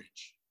into the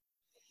breach.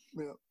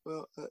 Yeah,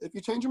 well, if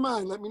you change your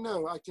mind, let me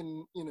know. I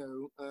can,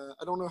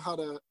 I don't know how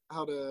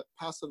to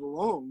pass it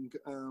along,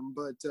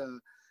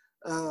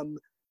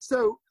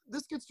 so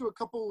this gets to a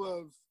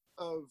couple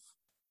of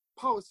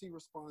policy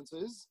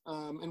responses,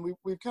 and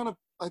we've kind of,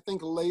 I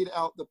think, laid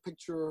out the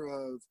picture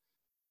of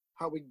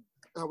how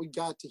we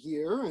got to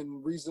here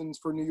and reasons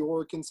for New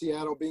York and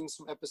Seattle being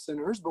some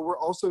epicenters, but we're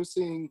also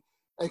seeing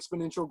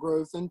exponential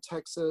growth in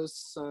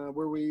Texas,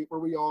 where we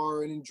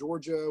are, and in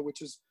Georgia,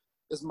 which is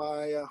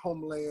my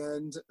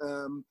homeland,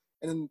 and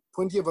in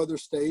plenty of other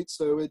states.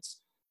 So it's,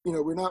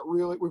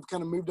 we've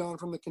kind of moved on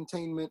from the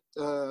containment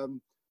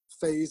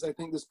phase, I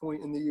think, this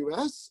point in the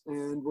US,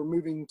 and we're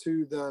moving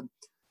to the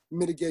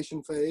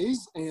mitigation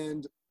phase.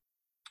 And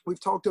we've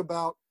talked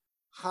about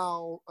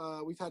how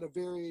we've had a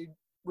varied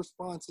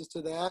responses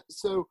to that.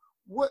 So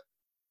what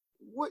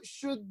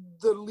should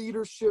the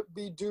leadership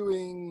be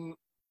doing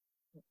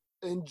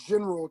in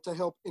general to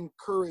help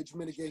encourage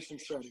mitigation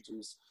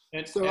strategies?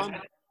 And, so and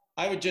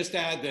I would just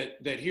add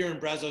that here in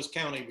Brazos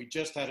County, we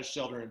just had a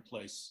shelter in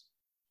place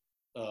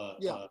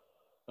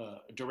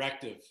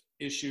directive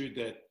issued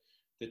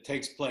that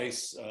takes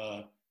place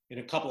in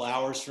a couple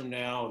hours from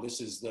now.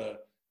 This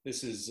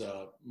is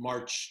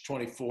March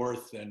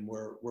 24th, and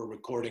we're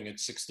recording at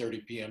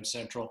 6:30 p.m.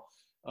 Central.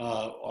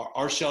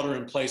 Our shelter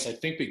in place, I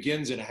think,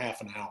 begins in a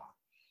half an hour.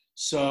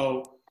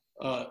 So,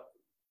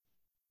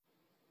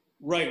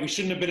 right, we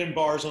shouldn't have been in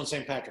bars on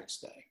St. Patrick's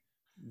Day,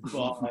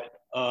 but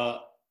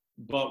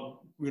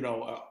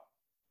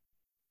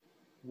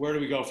where do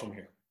we go from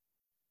here?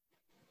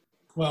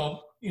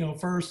 Well,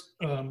 first,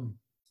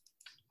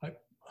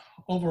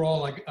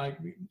 overall,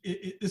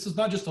 this is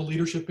not just a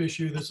leadership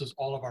issue. This is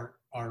all of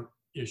our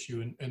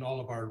issue and all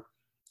of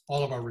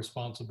our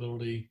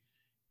responsibility.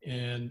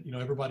 And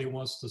everybody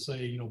wants to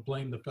say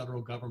blame the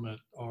federal government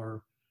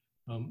or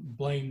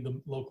blame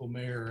the local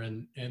mayor,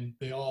 and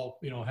they all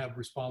have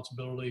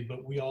responsibility,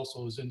 but we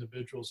also as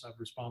individuals have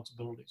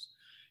responsibilities.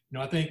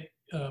 I think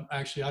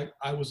actually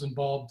I was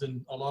involved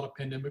in a lot of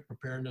pandemic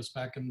preparedness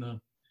back in the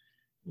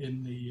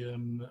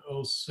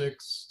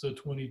 06 to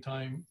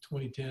 2010,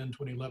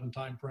 2011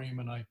 timeframe,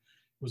 and I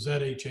was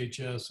at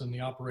HHS in the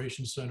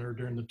operations center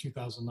during the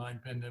 2009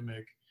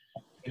 pandemic.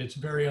 And it's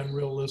very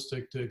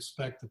unrealistic to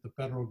expect that the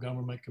federal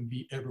government can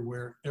be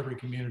everywhere, every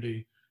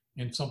community,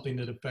 and something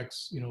that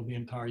affects the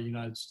entire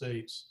United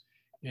States.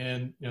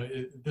 And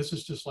this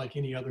is just like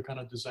any other kind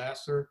of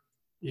disaster.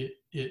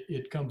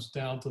 It comes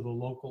down to the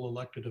local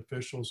elected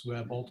officials who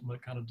have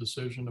ultimate kind of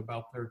decision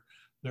about their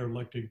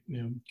elected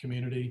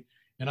community.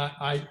 And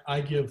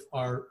I give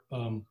our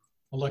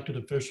elected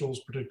officials,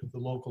 particularly at the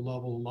local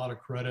level, a lot of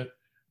credit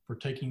for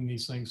taking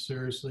these things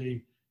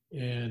seriously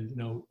and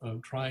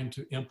trying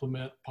to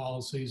implement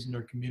policies in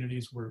their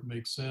communities where it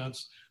makes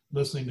sense,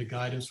 listening to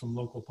guidance from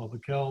local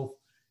public health,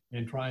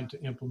 and trying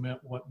to implement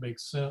what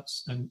makes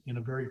sense and in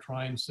a very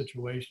trying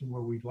situation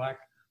where we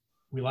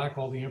lack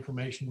all the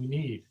information we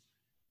need.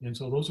 And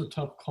so those are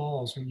tough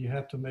calls when you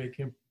have to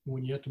make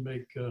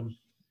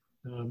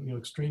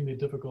extremely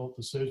difficult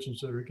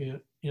decisions that are going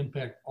to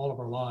impact all of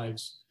our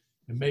lives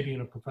and maybe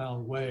in a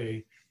profound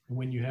way. And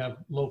when you have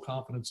low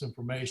confidence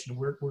information,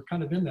 we're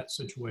kind of in that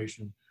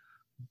situation.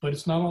 But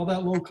it's not all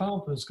that low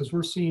confidence, because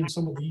we're seeing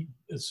some of the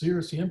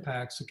serious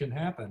impacts that can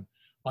happen,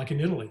 like in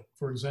Italy,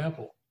 for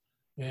example.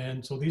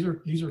 And so these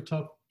are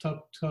tough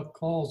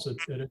calls at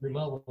every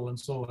level. And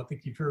so I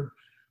think you've heard,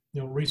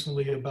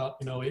 recently about,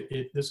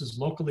 this is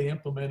locally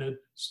implemented,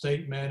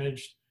 state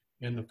managed,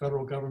 and the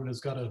federal government has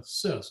got to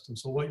assist. And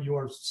so what you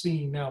are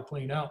seeing now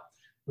playing out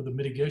with the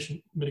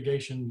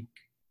mitigation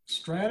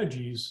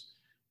strategies,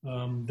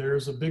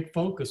 there's a big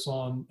focus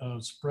on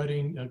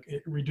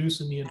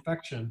reducing the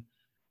infection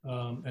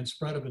and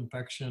spread of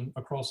infection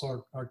across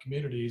our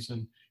communities,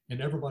 and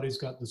everybody's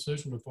got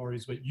decision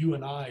authorities, but you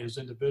and I as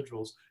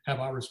individuals have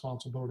our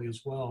responsibility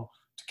as well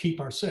to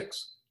keep our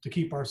six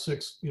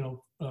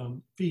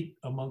feet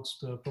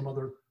amongst from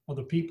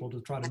other people to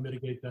try to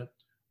mitigate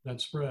that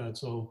spread.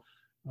 So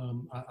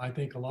I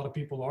think a lot of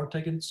people are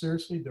taking it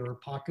seriously. There are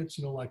pockets,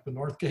 like the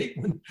Northgate,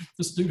 when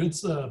the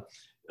students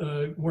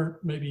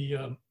weren't maybe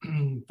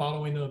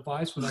following the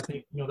advice, but I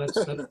think that's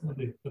one of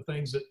the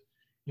things that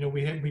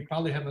we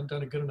probably haven't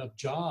done a good enough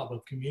job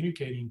of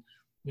communicating,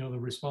 the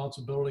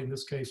responsibility in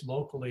this case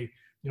locally,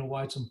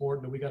 why it's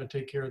important that we got to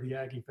take care of the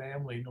Aggie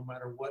family no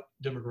matter what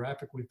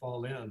demographic we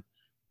fall in.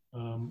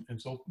 And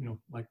so,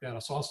 like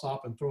that. So I'll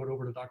stop and throw it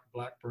over to Dr.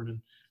 Blackburn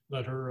and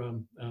let her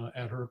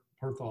add her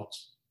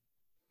thoughts.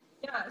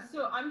 Yeah,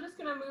 so I'm just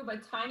gonna move a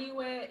tiny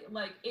way,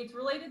 like it's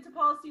related to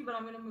policy, but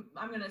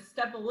I'm gonna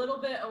step a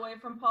little bit away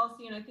from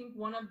policy. And I think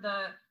one of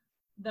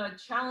the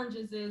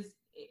challenges is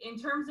in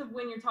terms of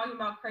when you're talking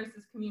about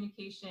crisis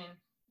communication,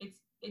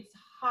 it's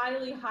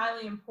highly,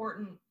 highly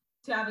important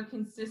to have a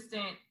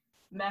consistent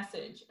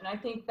message. And I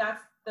think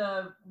that's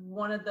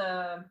one of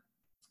the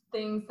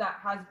things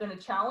that has been a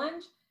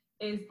challenge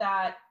is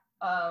that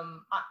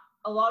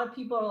a lot of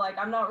people are like,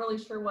 I'm not really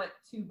sure what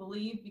to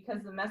believe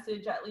because the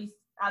message, at least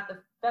at the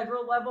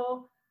federal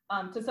level,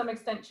 to some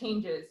extent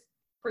changes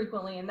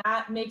frequently. And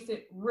that makes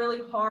it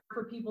really hard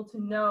for people to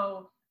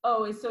know,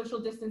 oh, is social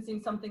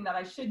distancing something that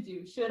I should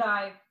do? Should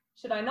I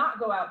not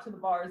go out to the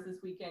bars this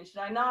weekend? Should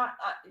I not,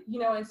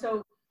 and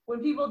so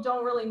when people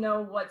don't really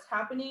know what's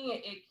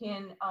happening, it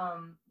can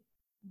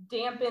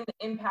dampen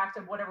the impact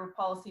of whatever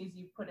policies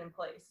you put in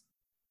place.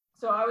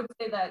 So I would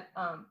say that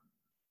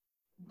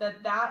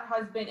that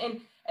has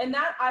been, and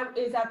that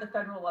is at the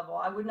federal level.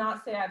 I would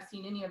not say I've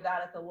seen any of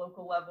that at the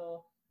local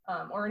level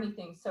or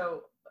anything.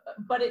 So,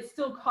 but it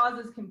still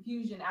causes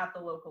confusion at the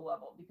local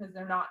level because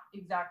they're not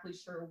exactly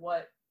sure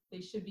what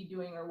they should be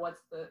doing or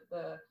what's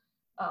the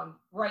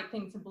right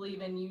thing to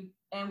believe in.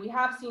 And we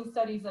have seen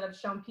studies that have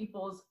shown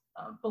people's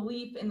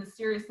belief in the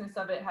seriousness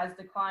of it has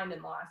declined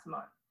in the last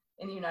month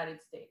in the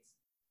United States,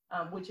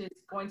 which is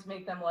going to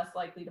make them less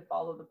likely to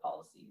follow the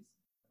policies.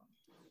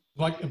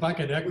 If I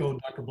could echo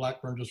Dr.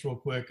 Blackburn just real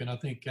quick, and I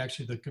think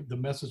actually the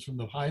message from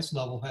the highest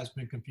level has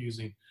been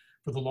confusing.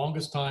 For the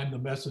longest time, the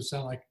message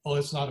sounded like, oh,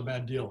 it's not a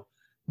bad deal.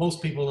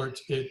 Most people are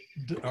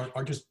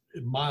just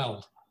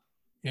mild,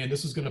 and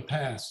this is going to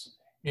pass.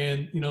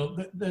 And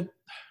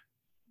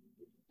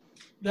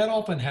that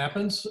often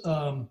happens.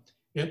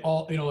 At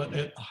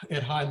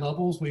high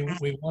levels, we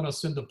want to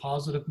send a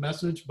positive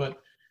message,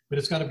 but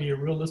it's got to be a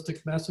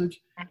realistic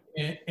message.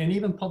 And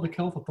even public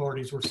health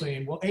authorities were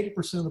saying, well,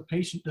 80% of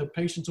the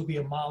patients will be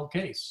a mild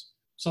case.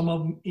 Some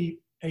of them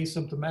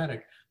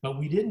asymptomatic, but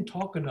we didn't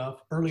talk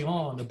enough early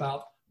on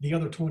about the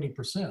other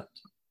 20%.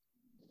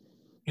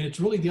 And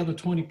it's really the other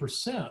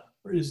 20%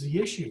 is the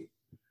issue.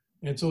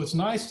 And so it's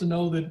nice to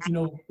know that,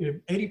 if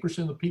 80%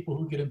 of the people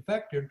who get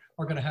infected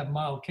are going to have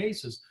mild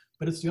cases,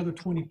 but it's the other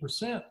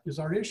 20% is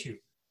our issue.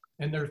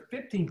 And there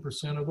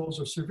 15% of those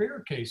are severe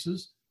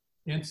cases.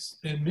 And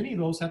many of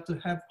those have to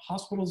have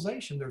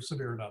hospitalization. They're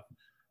severe enough.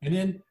 And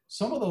then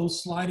some of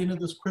those slide into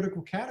this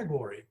critical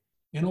category.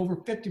 And over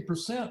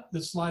 50%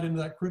 that slide into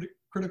that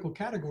critical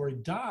category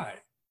die.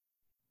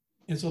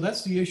 And so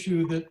that's the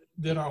issue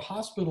that our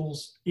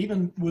hospitals,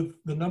 even with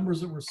the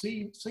numbers that we're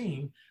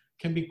seeing,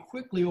 can be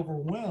quickly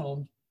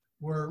overwhelmed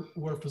where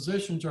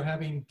physicians are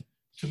having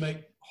to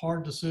make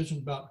hard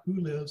decisions about who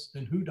lives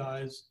and who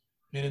dies.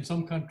 And in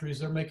some countries,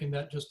 they're making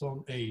that just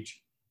on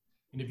age.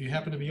 And if you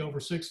happen to be over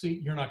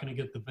 60, you're not going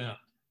to get the vent.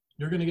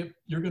 You're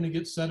going to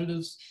get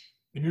sedatives,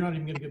 and you're not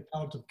even going to get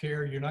palliative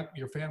care.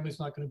 Your family's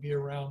not going to be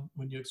around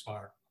when you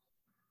expire.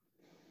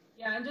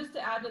 Yeah, and just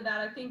to add to that,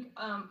 I think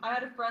I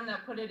had a friend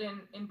that put it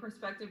in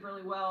perspective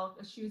really well.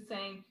 She was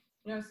saying,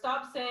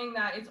 stop saying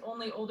that it's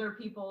only older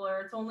people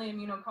or it's only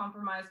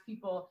immunocompromised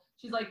people.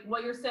 She's like,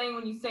 what you're saying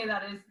when you say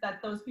that is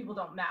that those people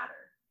don't matter.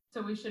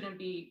 So we shouldn't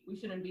be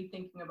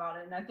thinking about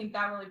it. And I think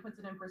that really puts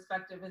it in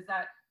perspective, is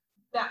that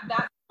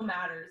still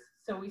matters.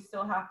 So we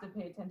still have to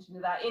pay attention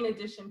to that, in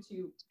addition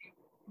to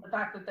the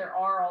fact that there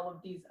are all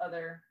of these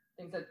other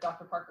things that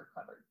Dr. Parker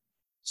covered.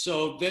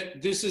 So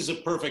this is a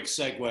perfect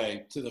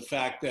segue to the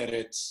fact that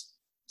it's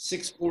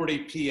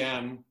 6:40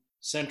 p.m.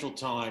 Central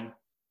Time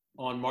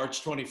on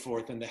March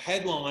 24th, and the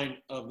headline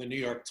of the New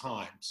York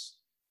Times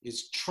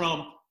is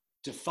Trump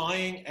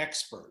defying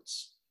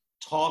experts,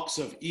 talks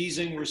of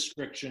easing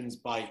restrictions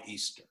by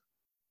Easter.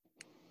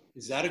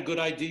 Is that a good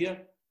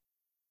idea?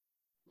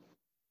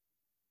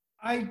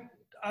 I'm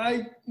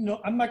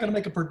not going to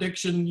make a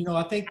prediction.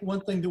 I think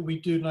one thing that we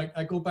do, and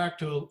I go back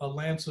to a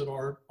Lancet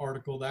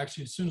article that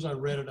actually, as soon as I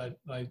read it,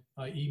 I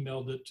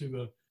emailed it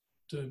to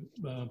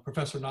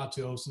Professor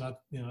Natsios,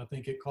 and I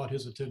think it caught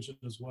his attention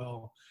as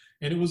well.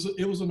 And it was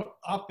an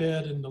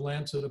op-ed in the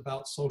Lancet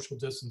about social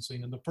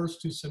distancing, and the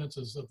first two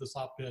sentences of this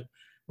op-ed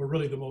were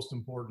really the most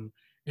important.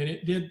 And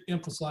it did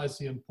emphasize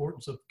the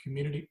importance of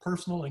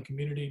personal and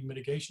community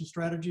mitigation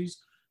strategies,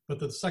 but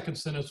the second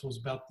sentence was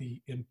about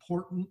the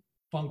important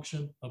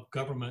function of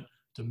government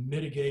to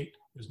mitigate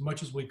as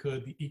much as we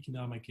could the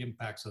economic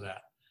impacts of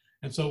that.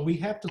 And so we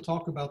have to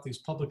talk about these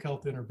public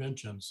health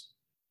interventions,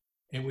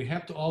 and we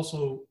have to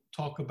also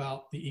talk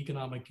about the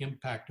economic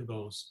impact of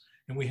those.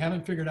 And we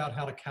haven't figured out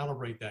how to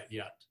calibrate that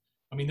yet.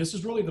 I mean, this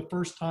is really the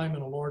first time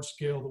in a large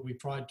scale that we've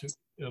tried to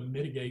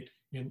mitigate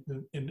in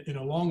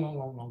a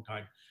long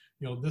time,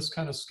 this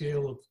kind of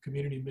scale of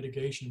community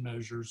mitigation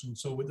measures. And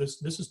so with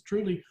this is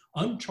truly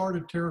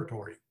uncharted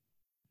territory.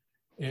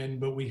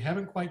 But we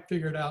haven't quite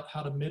figured out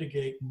how to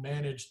mitigate and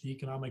manage the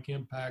economic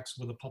impacts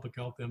with the public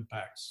health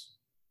impacts.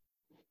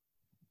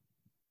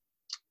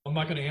 I'm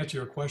not going to answer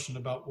your question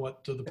about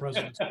what the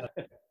president said.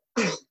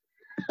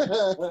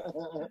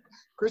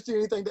 Christy,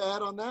 anything to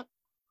add on that?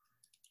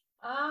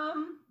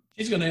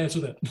 She's going to answer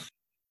that.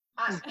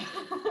 I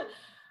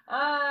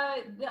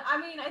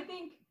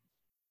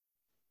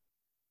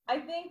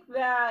think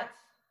that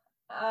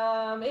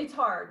it's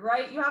hard,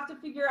 right? You have to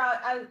figure out,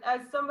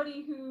 as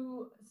somebody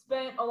who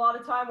spent a lot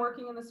of time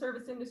working in the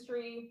service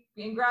industry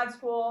in grad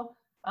school,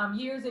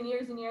 years and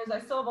years and years, I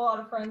still have a lot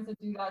of friends that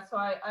do that. So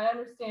I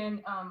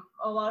understand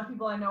a lot of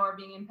people I know are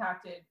being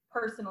impacted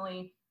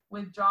personally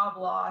with job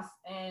loss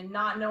and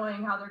not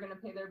knowing how they're going to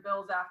pay their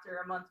bills after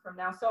a month from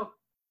now. So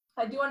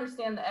I do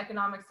understand the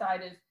economic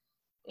side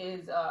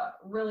is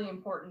really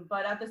important,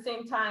 but at the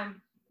same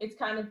time, it's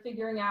kind of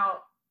figuring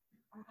out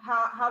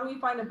how do we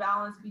find a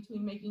balance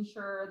between making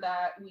sure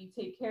that we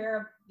take care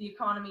of the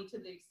economy to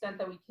the extent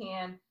that we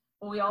can,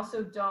 but we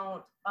also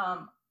don't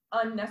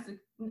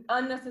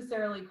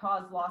unnecessarily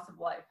cause loss of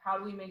life. How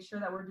do we make sure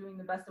that we're doing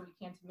the best that we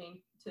can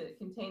to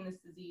contain this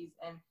disease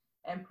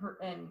and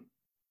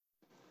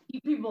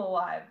keep people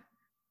alive?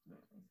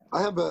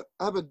 I have a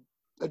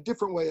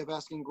different way of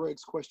asking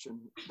Greg's question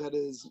that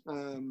is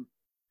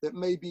that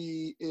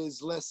maybe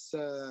is less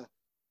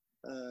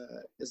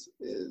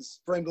is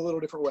framed a little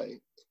different way.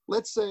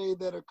 Let's say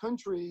that a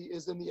country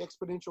is in the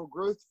exponential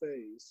growth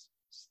phase,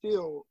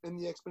 still in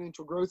the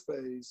exponential growth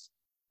phase.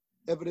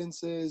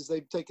 Evidence is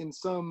they've taken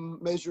some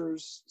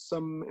measures,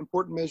 some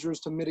important measures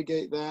to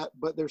mitigate that,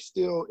 but they're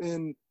still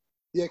in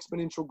the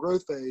exponential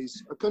growth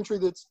phase. A country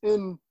that's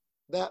in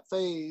that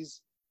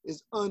phase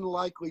is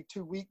unlikely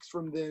 2 weeks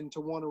from then to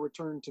want to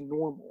return to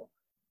normal,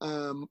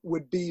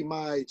 would be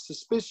my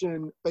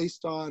suspicion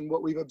based on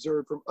what we've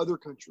observed from other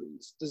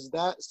countries. Does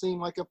that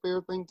seem like a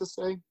fair thing to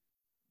say?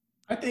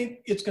 I think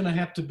it's going to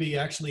have to be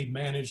actually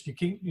managed. You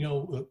can't,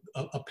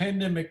 a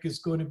pandemic is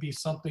going to be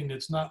something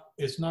it's not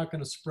going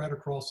to spread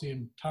across the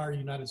entire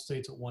United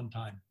States at one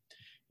time.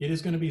 It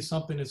is going to be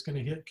something that's going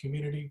to hit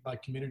community by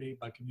community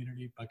by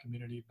community by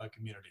community by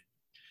community.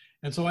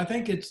 And so I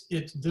think it's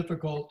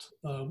difficult,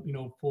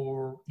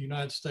 for the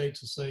United States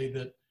to say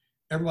that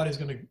everybody's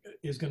going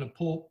to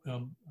pull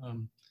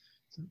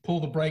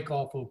the brake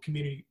off of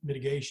community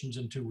mitigations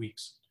in 2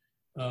 weeks.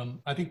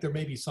 I think there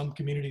may be some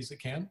communities that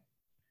can.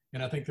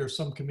 And I think there's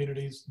some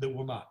communities that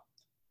will not.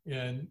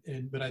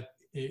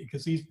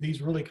 Because these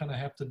really kind of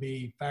have to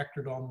be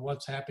factored on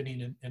what's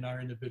happening in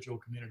our individual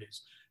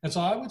communities. And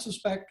so I would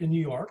suspect in New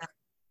York,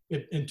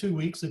 in 2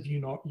 weeks, if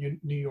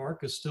New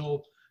York is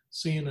still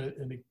seeing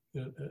an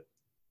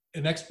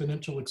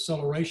exponential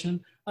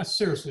acceleration, I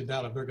seriously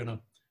doubt if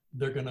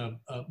they're gonna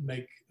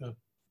make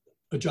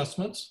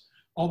adjustments.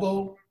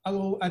 Although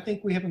I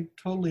think we haven't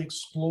totally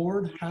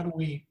explored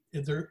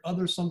is there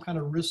some kind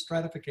of risk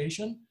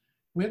stratification?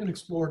 We haven't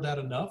explored that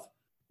enough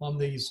on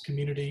these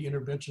community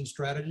intervention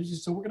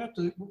strategies. So we're gonna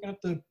have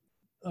to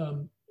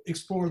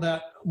explore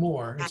that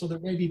more. And so there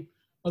may be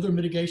other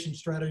mitigation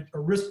strategies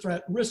or risk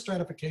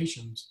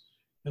stratifications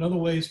and other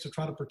ways to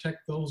try to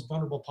protect those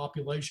vulnerable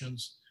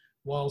populations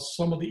while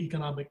some of the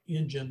economic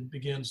engine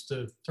begins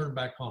to turn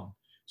back on.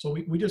 So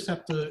we just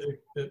have to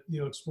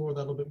explore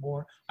that a little bit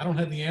more. I don't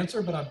have the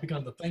answer, but I've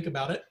begun to think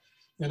about it,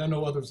 and I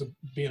know others have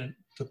begun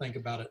to think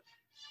about it.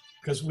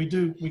 Because we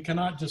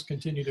cannot just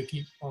continue to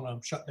keep on a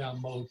shutdown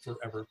mode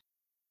forever.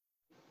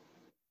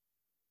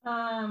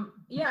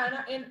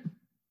 Yeah, and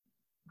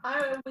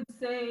I would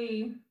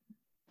say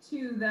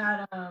too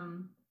that,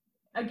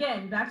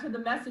 again, back to the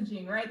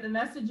messaging, right? The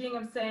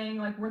messaging of saying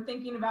like we're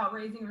thinking about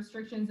raising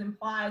restrictions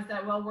implies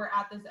that, well, we're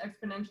at this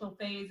exponential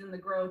phase in the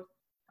growth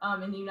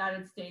in the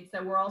United States,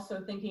 that we're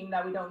also thinking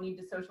that we don't need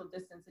to social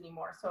distance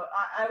anymore. So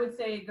I would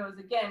say it goes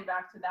again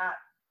back to that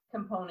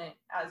component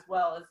as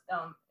well as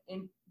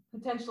in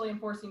potentially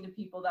enforcing to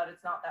people that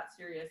it's not that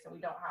serious and we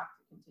don't have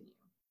to continue.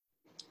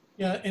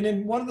 Yeah, and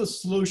then one of the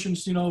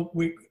solutions,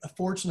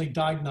 fortunately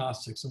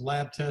diagnostics and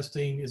lab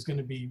testing is going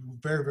to be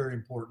very, very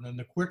important. And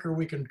the quicker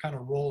we can kind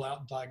of roll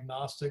out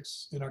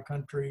diagnostics in our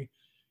country,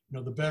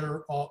 the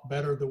better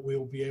that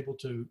we'll be able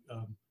to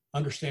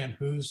understand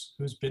who's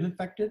been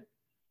infected,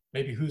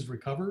 maybe who's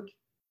recovered,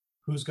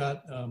 who's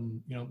got,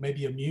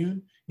 maybe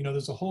immune.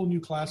 There's a whole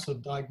new class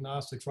of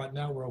diagnostics right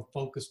now. We're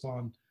focused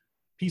on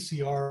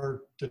PCR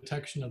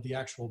detection of the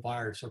actual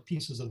virus or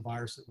pieces of the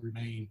virus that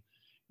remain.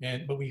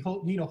 But we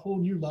need a whole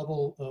new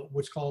level,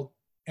 what's called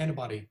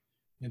antibody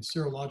and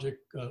serologic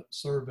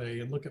survey,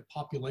 and look at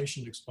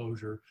population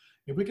exposure.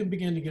 If we can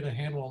begin to get a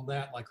handle on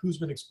that, like who's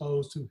been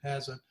exposed, who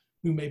hasn't,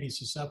 who may be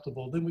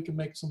susceptible, then we can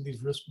make some of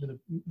these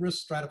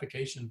risk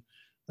stratification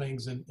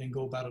things and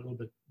go about it a little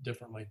bit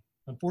differently.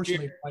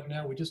 Unfortunately, right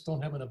now, we just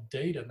don't have enough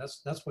data, and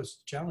that's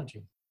what's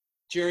challenging.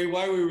 Jerry,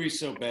 why were we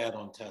so bad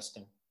on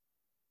testing?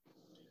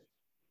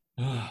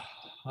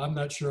 I'm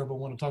not sure if I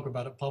want to talk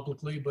about it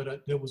publicly,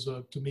 but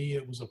to me,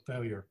 it was a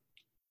failure.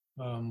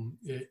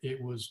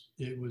 It was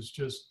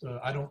just,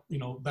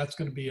 that's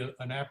going to be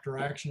an after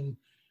action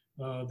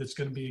that's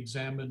going to be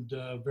examined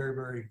very,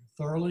 very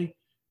thoroughly,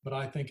 but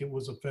I think it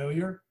was a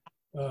failure.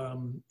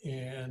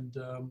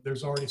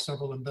 There's already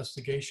several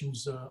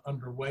investigations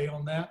underway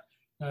on that.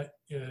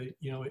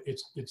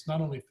 It's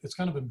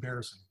kind of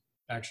embarrassing,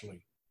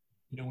 actually.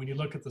 When you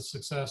look at the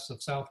success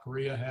that South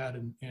Korea had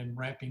in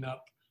ramping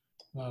up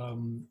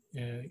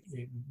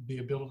the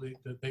ability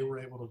that they were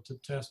able to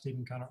test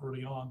even kind of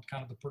early on,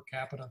 kind of the per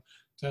capita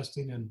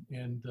testing,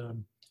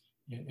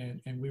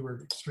 and we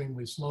were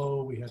extremely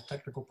slow. We had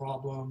technical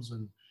problems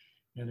and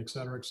et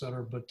cetera, et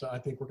cetera. But I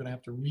think we're going to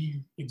have to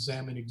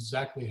re-examine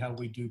exactly how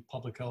we do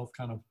public health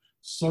kind of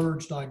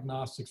surge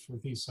diagnostics for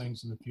these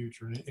things in the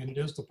future. And it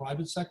is the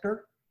private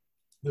sector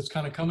that's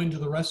kind of coming to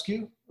the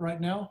rescue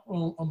right now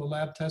on the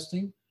lab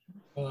testing.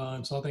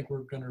 And so I think we're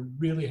going to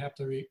really have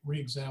to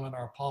re-examine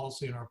our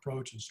policy and our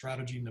approach and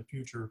strategy in the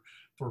future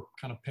for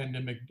kind of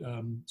pandemic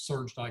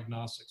surge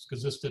diagnostics,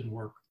 because this didn't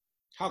work.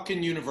 How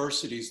can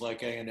universities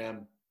like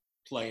A&M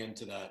play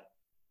into that?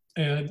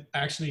 And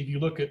actually, if you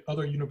look at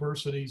other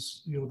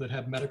universities, that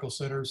have medical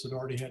centers that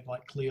already had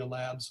like CLIA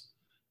labs,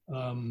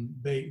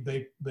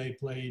 they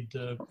played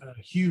a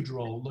huge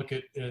role. Look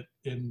at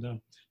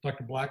in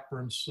Dr.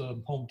 Blackburn's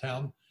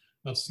hometown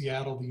of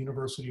Seattle, the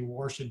University of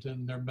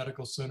Washington, their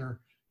medical center,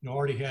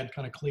 already had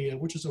kind of CLIA,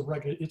 which is a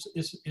regular.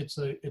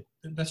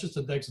 That's just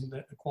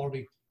a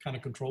quality kind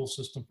of control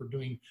system for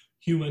doing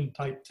human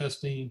type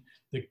testing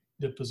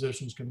that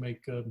physicians can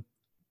make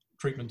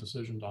treatment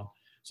decisions on.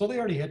 So they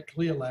already had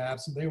CLIA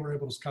labs, and they were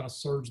able to kind of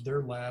surge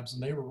their labs,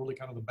 and they were really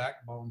kind of the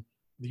backbone of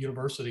the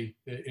university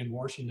in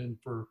Washington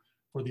for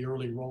the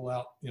early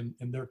rollout in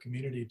their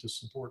community to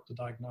support the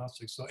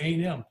diagnostics. So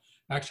A&M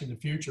actually in the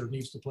future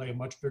needs to play a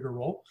much bigger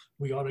role.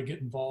 We ought to get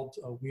involved.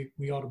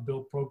 We ought to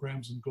build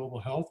programs in global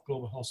health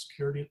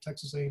security at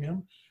Texas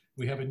A&M.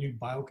 We have a new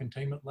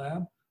biocontainment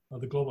lab,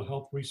 the Global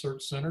Health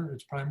Research Center.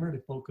 It's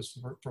primarily focused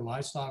for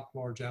livestock,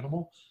 large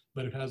animal,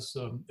 but it has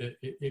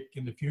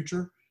in the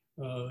future,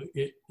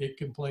 it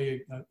can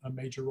play a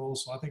major role.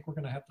 So I think we're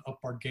going to have to up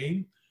our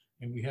game,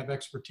 and we have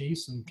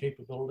expertise and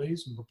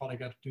capabilities, and we're probably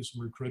got to do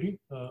some recruiting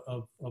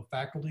of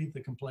faculty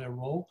that can play a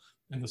role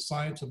in the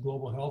science of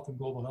global health and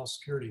global health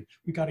security.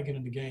 We got to get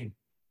in the game.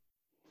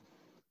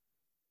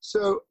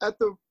 So at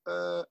the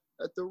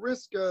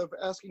risk of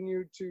asking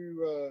you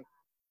to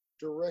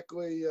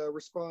directly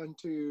respond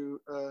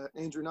to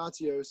Andrew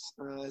Natsios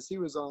as he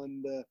was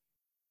on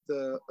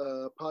the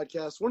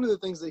podcast, one of the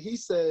things that he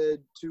said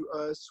to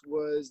us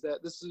was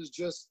that this is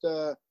just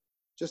a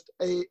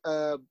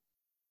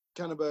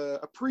kind of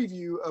a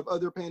preview of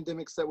other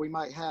pandemics that we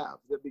might have,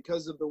 that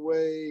because of the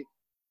way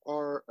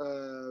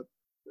our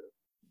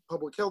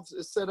public health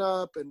is set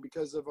up and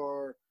because of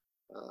our,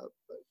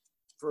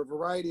 for a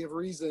variety of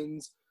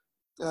reasons,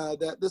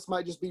 that this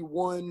might just be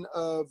one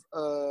of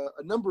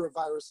a number of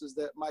viruses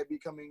that might be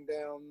coming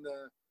down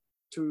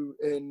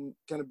and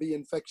kind of be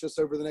infectious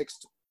over the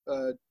next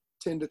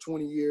 10 to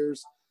 20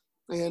 years.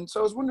 And so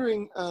I was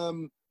wondering,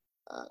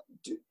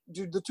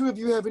 do the two of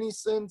you have any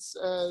sense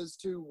as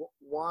to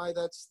why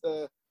that's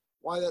the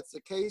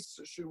case?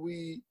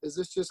 Is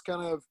this just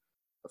kind of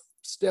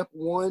step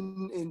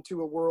one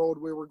into a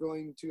world where we're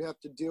going to have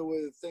to deal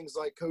with things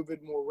like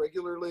COVID more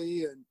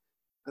regularly? And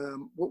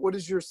what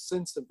is your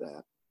sense of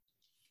that?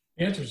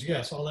 The answer is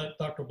yes. I'll let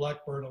Dr.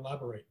 Blackburn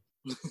elaborate.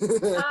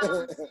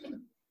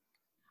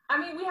 I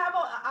mean,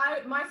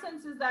 my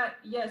sense is that,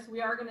 yes,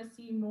 we are going to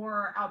see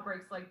more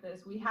outbreaks like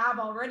this. We have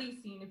already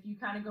seen, if you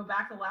kind of go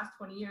back the last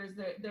 20 years,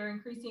 they're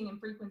increasing in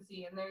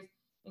frequency, and there's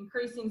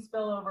increasing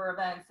spillover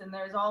events, and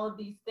there's all of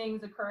these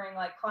things occurring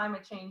like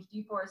climate change,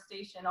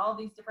 deforestation, all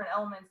these different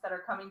elements that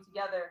are coming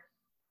together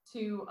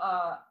to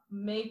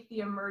make the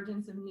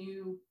emergence of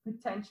new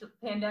potentially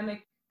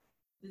pandemic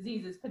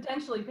diseases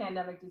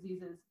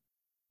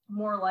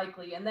more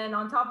likely. And then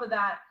on top of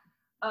that,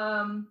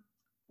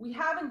 we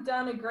haven't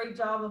done a great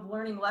job of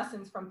learning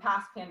lessons from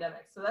past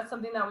pandemics. So that's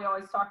something that we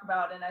always talk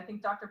about. And I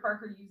think Dr.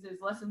 Parker uses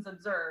lessons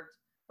observed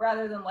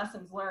rather than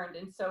lessons learned.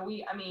 And so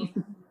we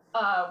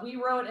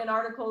wrote an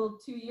article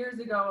 2 years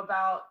ago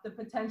about the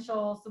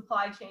potential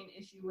supply chain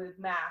issue with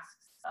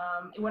masks.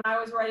 When I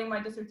was writing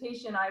my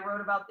dissertation, I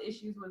wrote about the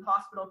issues with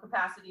hospital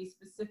capacity,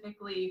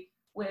 specifically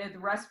with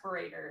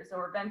respirators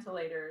or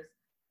ventilators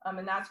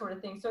and that sort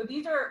of thing. So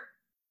these are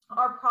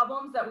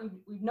problems that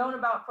we've known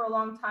about for a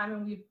long time,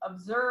 and we've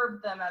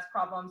observed them as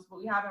problems, but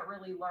we haven't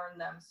really learned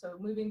them. So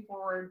moving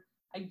forward,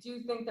 I do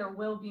think there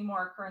will be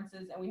more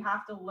occurrences, and we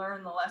have to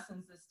learn the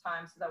lessons this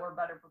time so that we're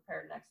better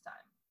prepared next time.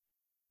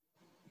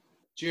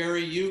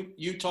 Jerry,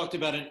 you talked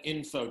about an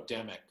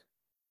infodemic.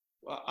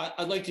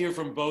 I'd like to hear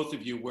from both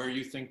of you where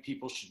you think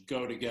people should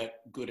go to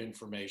get good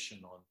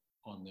information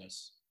on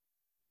this.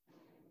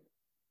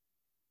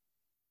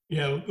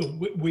 Yeah,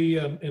 we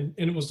and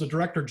it was the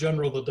Director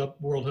General of the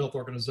World Health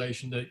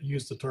Organization that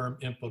used the term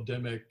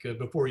infodemic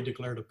before he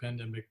declared a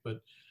pandemic.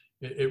 But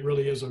it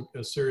really is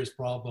a serious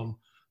problem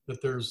that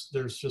there's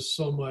just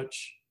so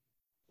much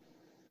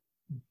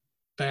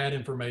bad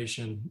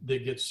information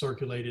that gets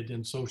circulated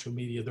in social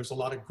media. There's a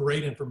lot of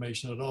great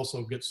information that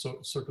also gets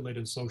circulated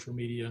in social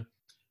media. In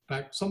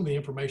fact, some of the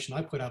information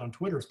I put out on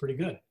Twitter is pretty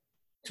good.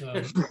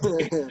 Starting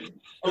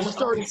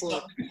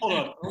point. Hold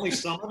on, only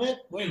some of it?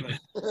 Wait a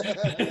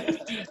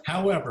minute.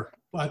 However,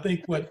 I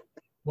think what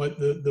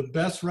the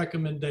best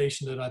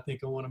recommendation that I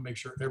think I want to make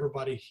sure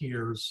everybody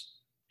hears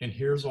and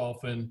hears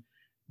often,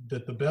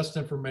 that the best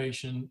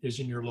information is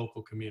in your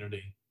local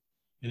community.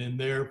 And in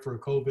there for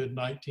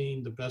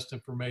COVID-19, the best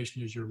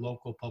information is your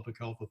local public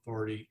health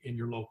authority in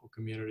your local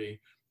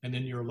community, and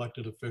then your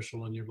elected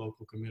official in your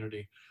local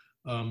community.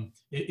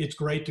 It's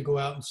great to go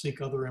out and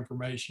seek other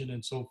information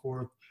and so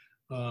forth.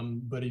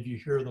 But if you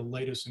hear the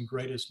latest and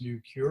greatest new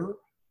cure,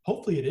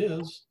 hopefully it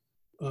is,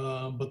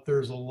 but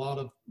there's a lot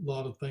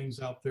of things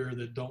out there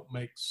that don't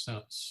make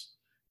sense.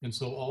 And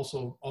so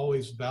also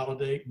always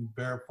validate and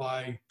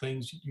verify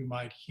things you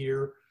might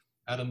hear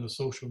out in the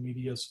social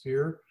media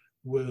sphere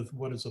with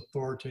what is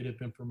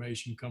authoritative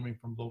information coming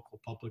from local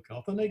public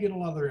health. And they get a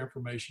lot of their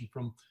information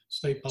from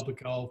state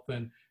public health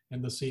and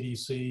and the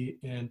CDC.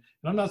 And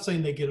I'm not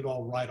saying they get it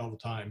all right all the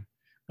time,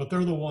 but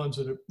they're the ones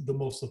that are the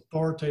most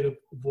authoritative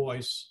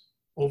voice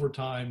over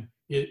time.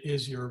 It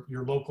is your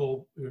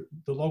local,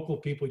 the local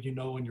people you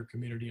know in your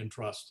community and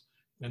trust.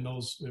 And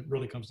those, it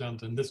really comes down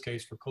to, in this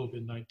case for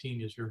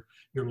COVID-19, is your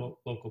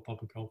local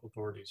public health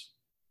authorities.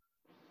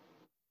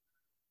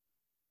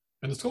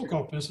 And the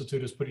Scowcroft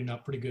Institute is putting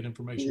out pretty good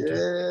information too.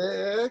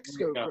 Yeah,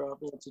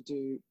 Scowcroft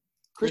Institute.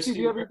 Christy, do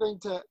you have anything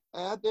to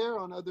add there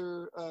on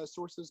other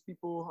sources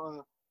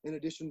people, in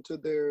addition to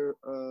their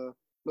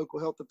local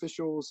health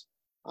officials?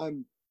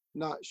 I'm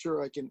not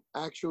sure I can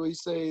actually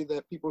say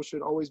that people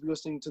should always be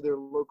listening to their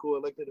local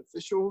elected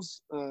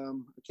officials. I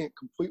can't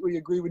completely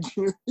agree with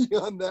you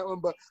on that one,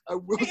 but I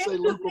will say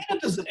local.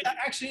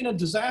 Actually, in a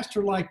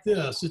disaster like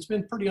this, it's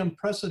been pretty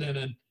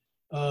unprecedented.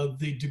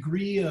 The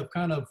degree of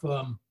kind of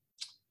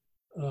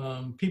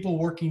people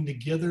working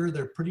together,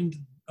 they're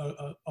putting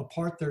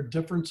apart their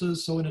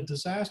differences. So in a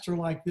disaster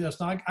like this,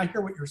 now I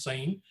hear what you're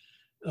saying,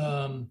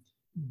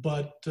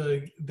 but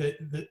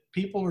that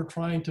people are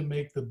trying to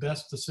make the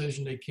best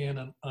decision they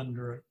can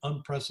under an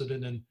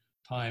unprecedented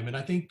time. And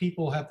I think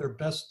people have their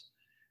best,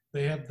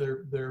 they have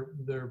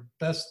their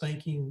best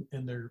thinking,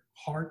 and their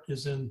heart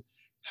is in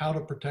how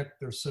to protect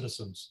their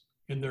citizens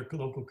in their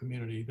local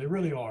community. They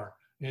really are.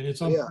 And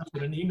it's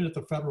unprecedented, even at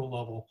the federal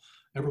level.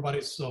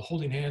 Everybody's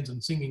holding hands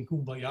and singing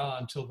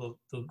Kumbaya until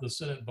the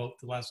Senate vote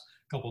the last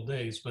couple of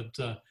days. But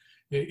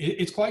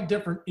it's quite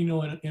different, you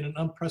know, in an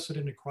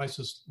unprecedented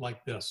crisis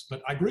like this.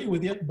 But I agree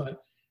with you.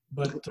 But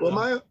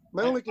well,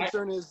 my only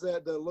concern is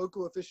that the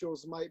local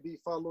officials might be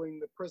following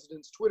the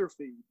president's Twitter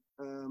feed,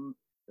 and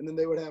then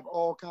they would have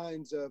all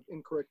kinds of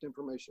incorrect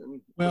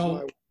information.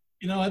 Well,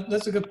 you know,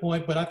 that's a good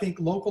point. But I think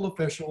local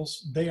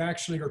officials, they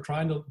actually are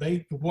trying to,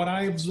 what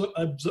I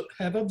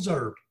have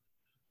observed,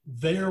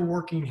 they're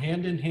working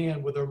hand in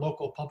hand with their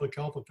local public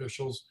health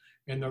officials,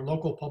 and their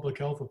local public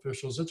health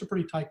officials. It's a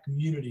pretty tight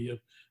community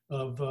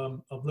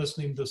of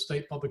listening to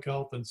state public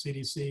health and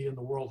CDC and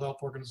the World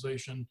Health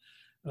Organization.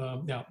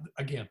 Now,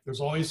 again,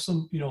 there's always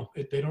some, you know,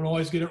 they don't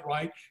always get it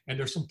right, and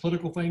there's some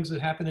political things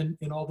that happen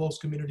in all those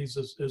communities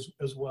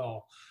as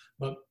well.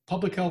 But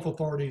public health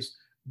authorities,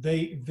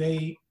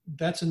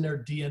 that's in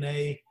their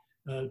DNA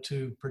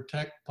to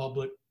protect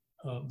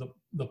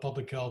the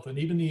public health, and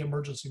even the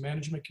emergency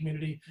management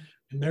community,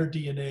 and their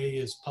DNA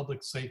is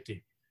public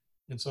safety.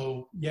 And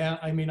so, yeah,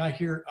 I mean, I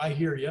hear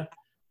you,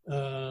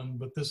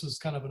 but this is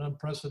kind of an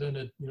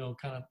unprecedented, you know,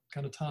 kind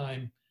of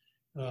time,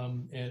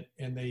 and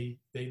they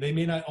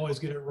may not always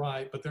get it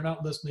right, but they're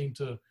not listening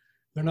to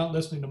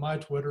my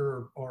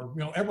Twitter or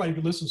you know, everybody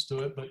who listens to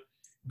it, but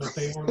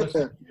they were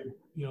listening to,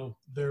 you know,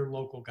 their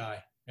local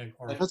guy.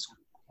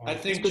 I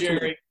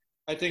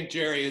think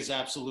Jerry is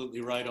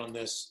absolutely right on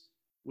this,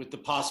 with the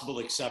possible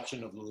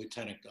exception of the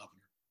lieutenant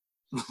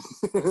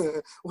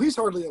governor. Well, he's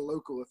hardly a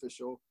local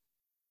official.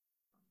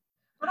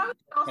 But I would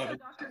say also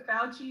Dr.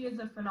 Fauci is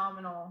a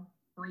phenomenal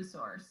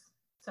resource.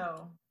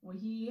 So what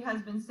he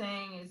has been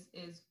saying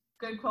is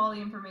good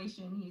quality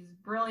information. He's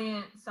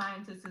brilliant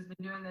scientist, has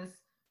been doing this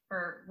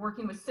for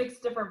working with 6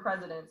 different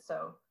presidents.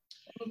 So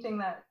anything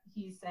that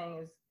he's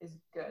saying is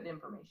good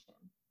information.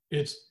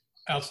 It's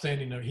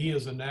outstanding. He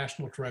is a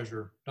national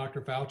treasure.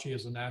 Dr. Fauci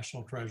is a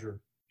national treasure.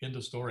 End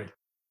of story.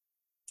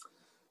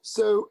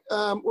 So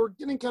we're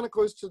getting kind of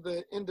close to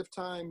the end of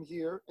time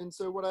here. And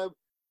so what I've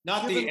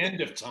Not the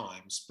end of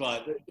times,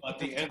 but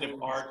the end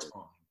of our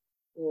time.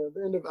 Yeah,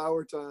 the end of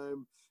our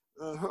time.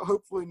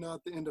 Hopefully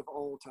not the end of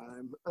all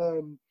time.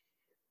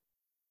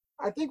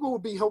 I think what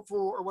would be helpful,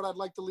 or what I'd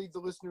like to leave the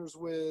listeners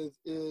with,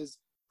 is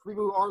for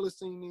people who are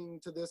listening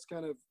to this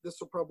this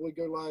will probably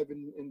go live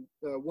in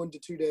 1 to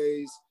 2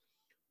 days.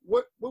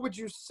 What would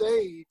you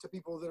say to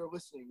people that are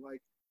listening?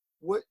 Like,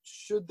 what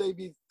should they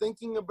be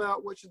thinking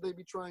about? What should they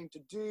be trying to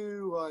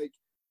do? Like,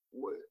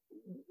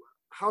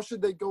 how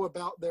should they go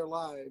about their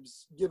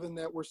lives, given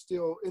that we're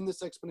still in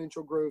this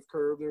exponential growth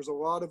curve? There's a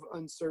lot of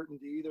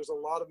uncertainty. There's a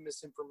lot of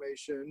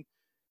misinformation.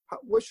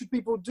 What should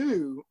people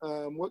do?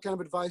 What kind of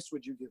advice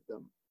would you give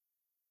them?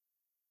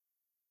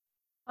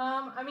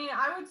 I mean,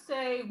 I would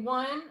say,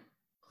 1,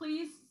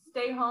 please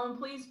stay home.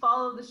 Please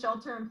follow the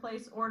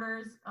shelter-in-place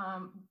orders.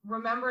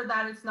 Remember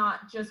that it's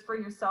not just for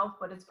yourself,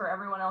 but it's for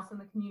everyone else in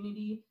the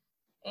community.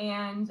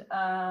 And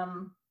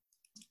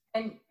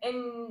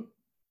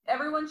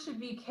everyone should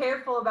be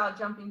careful about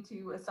jumping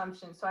to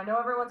assumptions. So I know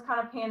everyone's kind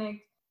of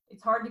panicked.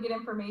 It's hard to get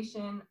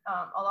information.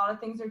 A lot of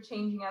things are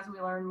changing as we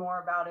learn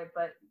more about it,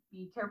 but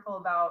be careful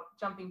about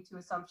jumping to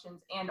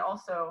assumptions, and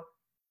also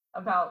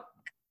about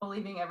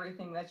believing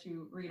everything that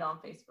you read on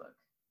Facebook.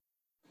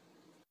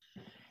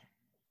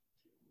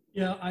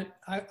 Yeah,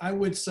 I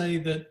would say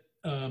that,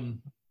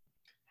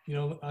 you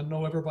know, I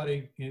know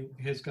everybody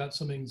has got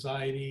some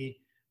anxiety.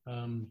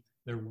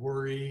 They're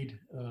worried,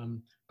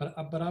 but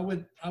I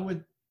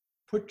would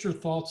put your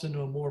thoughts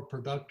into a more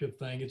productive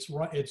thing.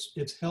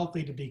 It's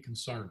healthy to be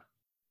concerned.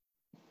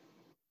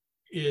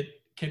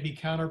 It can be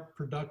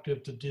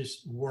counterproductive to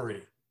just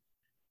worry,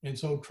 and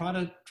so try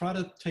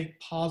to take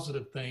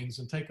positive things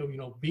and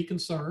be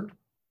concerned,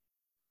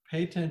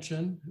 pay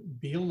attention,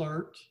 be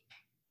alert,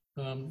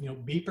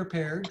 be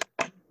prepared,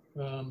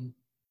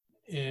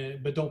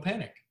 but don't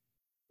panic.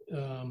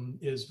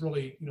 Is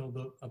really,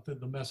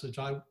 the message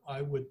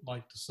I would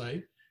like to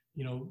say.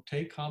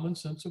 Take common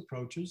sense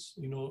approaches.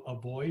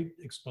 Avoid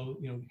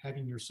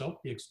having yourself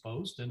be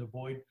exposed, and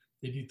avoid,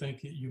 if you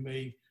think that you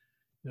may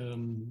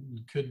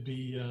could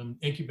be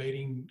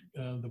incubating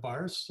the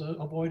virus,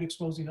 avoid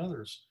exposing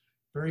others.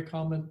 Very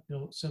common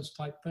sense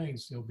type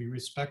things. Be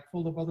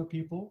respectful of other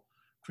people,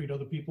 treat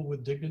other people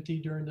with dignity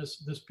during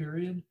this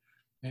period,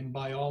 and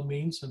by all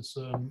means, since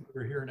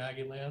we're here in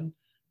Aggie land,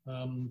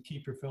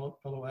 keep your fellow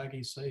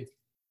Aggies safe.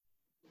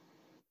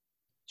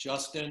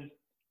 Justin,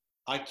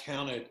 I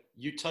counted.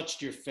 You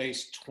touched your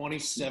face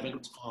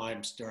 27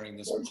 times during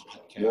this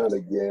podcast. Not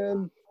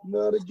again.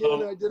 Not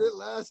again. I did it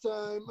last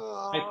time.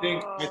 I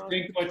think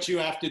what you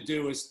have to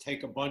do is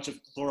take a bunch of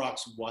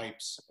Clorox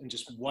wipes and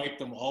just wipe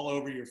them all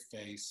over your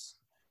face.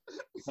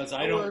 Because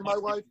I don't. My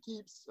wife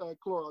keeps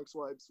Clorox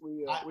wipes.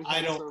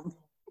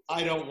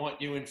 I don't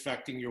want you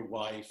infecting your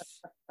wife.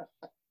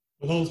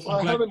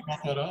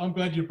 I'm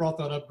glad you brought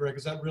that up, Greg,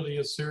 because that really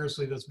is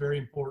that's very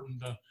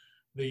important.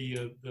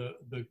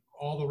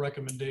 All the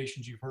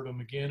recommendations, you've heard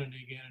them again and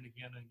again and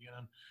again and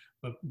again,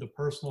 but the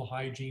personal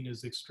hygiene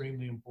is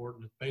extremely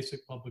important.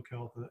 Basic public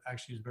health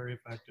actually is very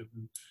effective.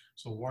 And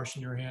so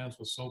washing your hands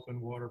with soap and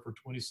water for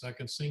 20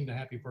 seconds, sing the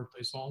happy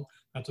birthday song,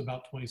 that's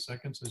about 20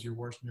 seconds as you're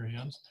washing your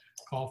hands.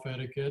 Cough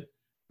etiquette,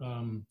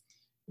 and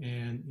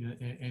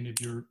if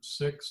you're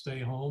sick, stay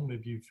home.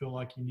 If you feel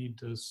like you need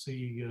to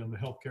see a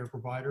healthcare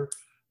provider,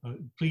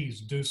 please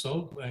do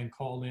so and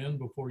call in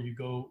before you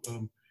go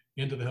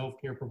into the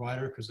healthcare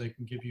provider, because they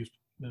can give you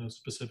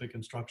specific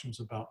instructions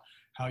about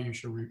how you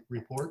should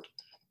report.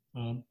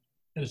 And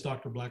as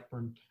Dr.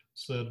 Blackburn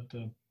said,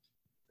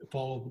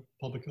 follow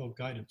public health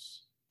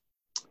guidance.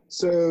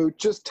 So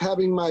just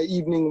having my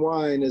evening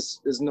wine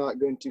is not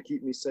going to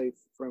keep me safe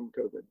from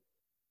COVID,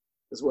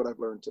 is what I've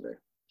learned today.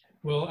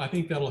 Well, I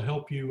think that'll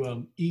help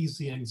you ease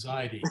the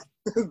anxiety.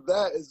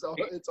 That is all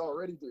it's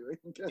already doing.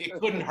 It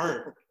couldn't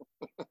hurt.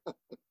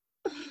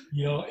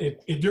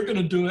 If you're going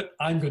to do it,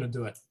 I'm going to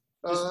do it.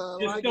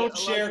 Just don't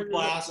share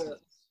glasses.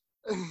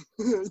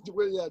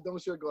 Well, yeah,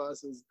 don't share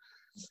glasses.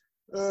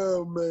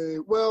 Oh,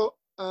 man. Well,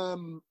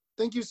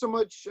 thank you so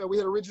much. We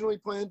had originally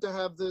planned to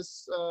have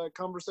this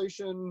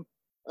conversation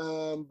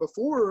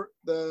before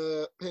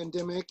the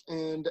pandemic,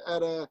 and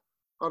at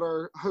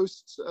our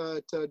hosts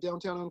at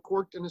Downtown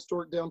Uncorked and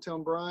Historic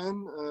Downtown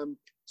Bryan.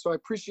 So I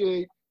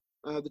appreciate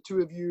the two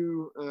of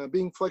you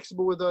being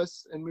flexible with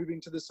us and moving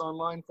to this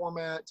online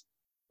format.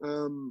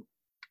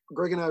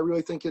 Greg and I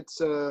really think it's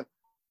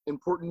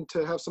important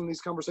to have some of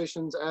these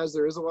conversations, as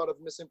there is a lot of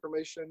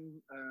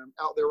misinformation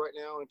out there right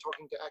now, and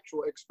talking to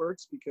actual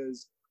experts,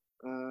 because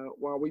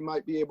while we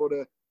might be able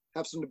to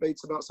have some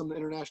debates about some of the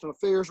international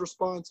affairs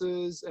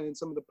responses and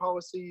some of the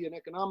policy and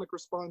economic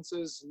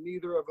responses,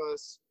 neither of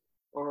us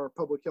are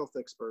public health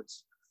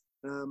experts,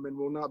 and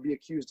will not be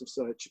accused of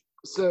such.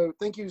 So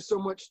thank you so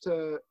much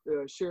to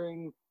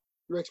sharing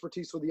your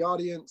expertise with the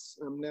audience.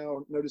 I'm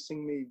now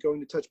noticing me going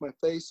to touch my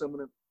face, so I'm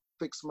going to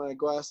fix my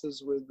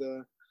glasses with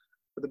the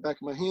back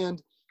of my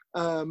hand.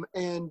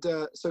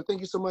 So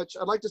thank you so much.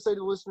 I'd like to say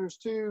to listeners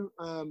too,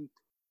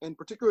 and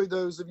particularly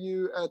those of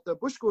you at the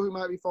Bush School who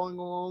might be following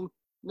along,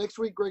 next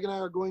week Greg and I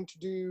are going to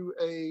do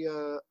a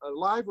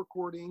live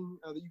recording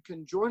that you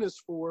can join us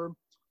for.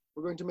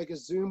 We're going to make a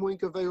Zoom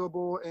link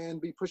available and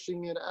be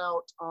pushing it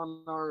out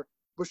on our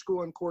Bush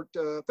School Uncorked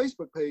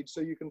Facebook page,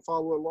 so you can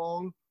follow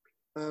along.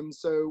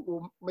 So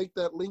we'll make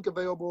that link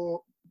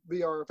available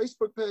via our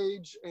Facebook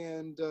page,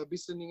 and be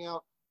sending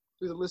out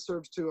through the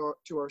listservs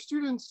to our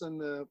students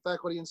and the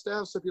faculty and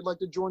staff. So if you'd like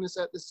to join us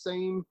at the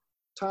same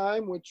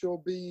time, which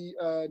will be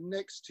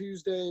next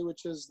Tuesday,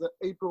 which is the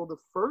April the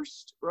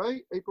 1st,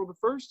 right? April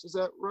the 1st, is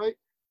that right?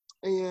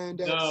 And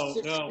at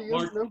 6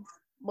 p.m.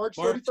 March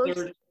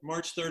 31st?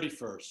 March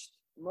 31st.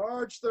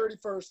 March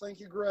 31st. Thank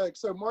you, Greg.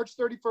 So March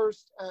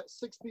 31st at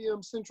 6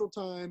 p.m. Central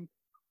Time,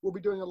 we'll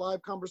be doing a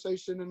live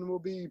conversation, and we'll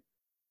be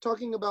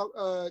talking about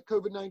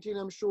COVID-19,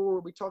 I'm sure.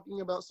 We'll be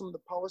talking about some of the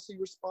policy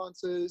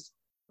responses,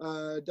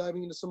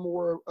 diving into some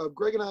more of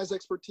Greg and I's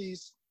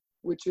expertise,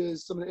 which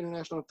is some of the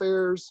international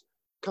affairs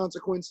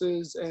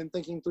consequences, and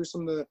thinking through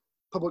some of the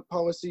public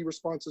policy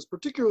responses,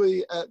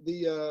 particularly at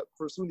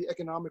for some of the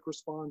economic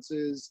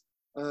responses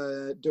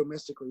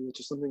domestically, which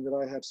is something that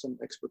I have some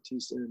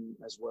expertise in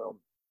as well.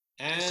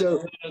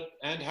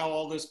 And how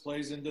all this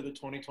plays into the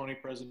 2020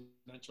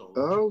 presidential election.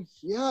 Oh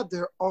yeah,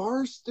 there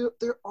are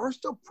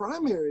still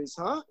primaries,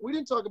 huh? We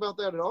didn't talk about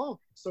that at all.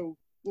 So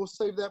we'll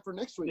save that for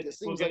next week. It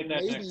seems like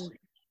maybe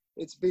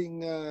it's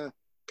being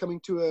coming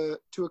to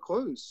a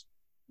close.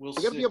 We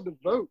got to be able to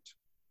vote.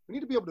 We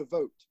need to be able to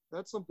vote.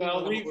 That's something I'm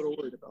a little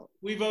worried about.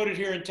 We voted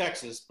here in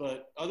Texas,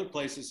 but other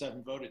places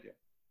haven't voted yet.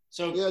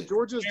 So yeah,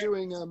 Georgia's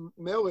doing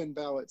mail-in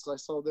ballots. I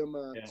saw them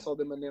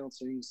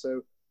announcing.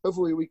 So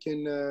hopefully we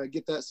can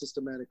get that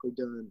systematically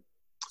done.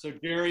 So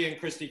Jerry and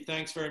Christy,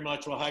 thanks very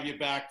much. We'll have you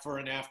back for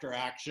an after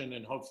action,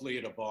 and hopefully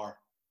at a bar.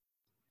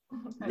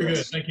 Good.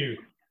 Thank you.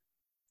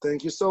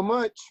 Thank you so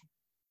much.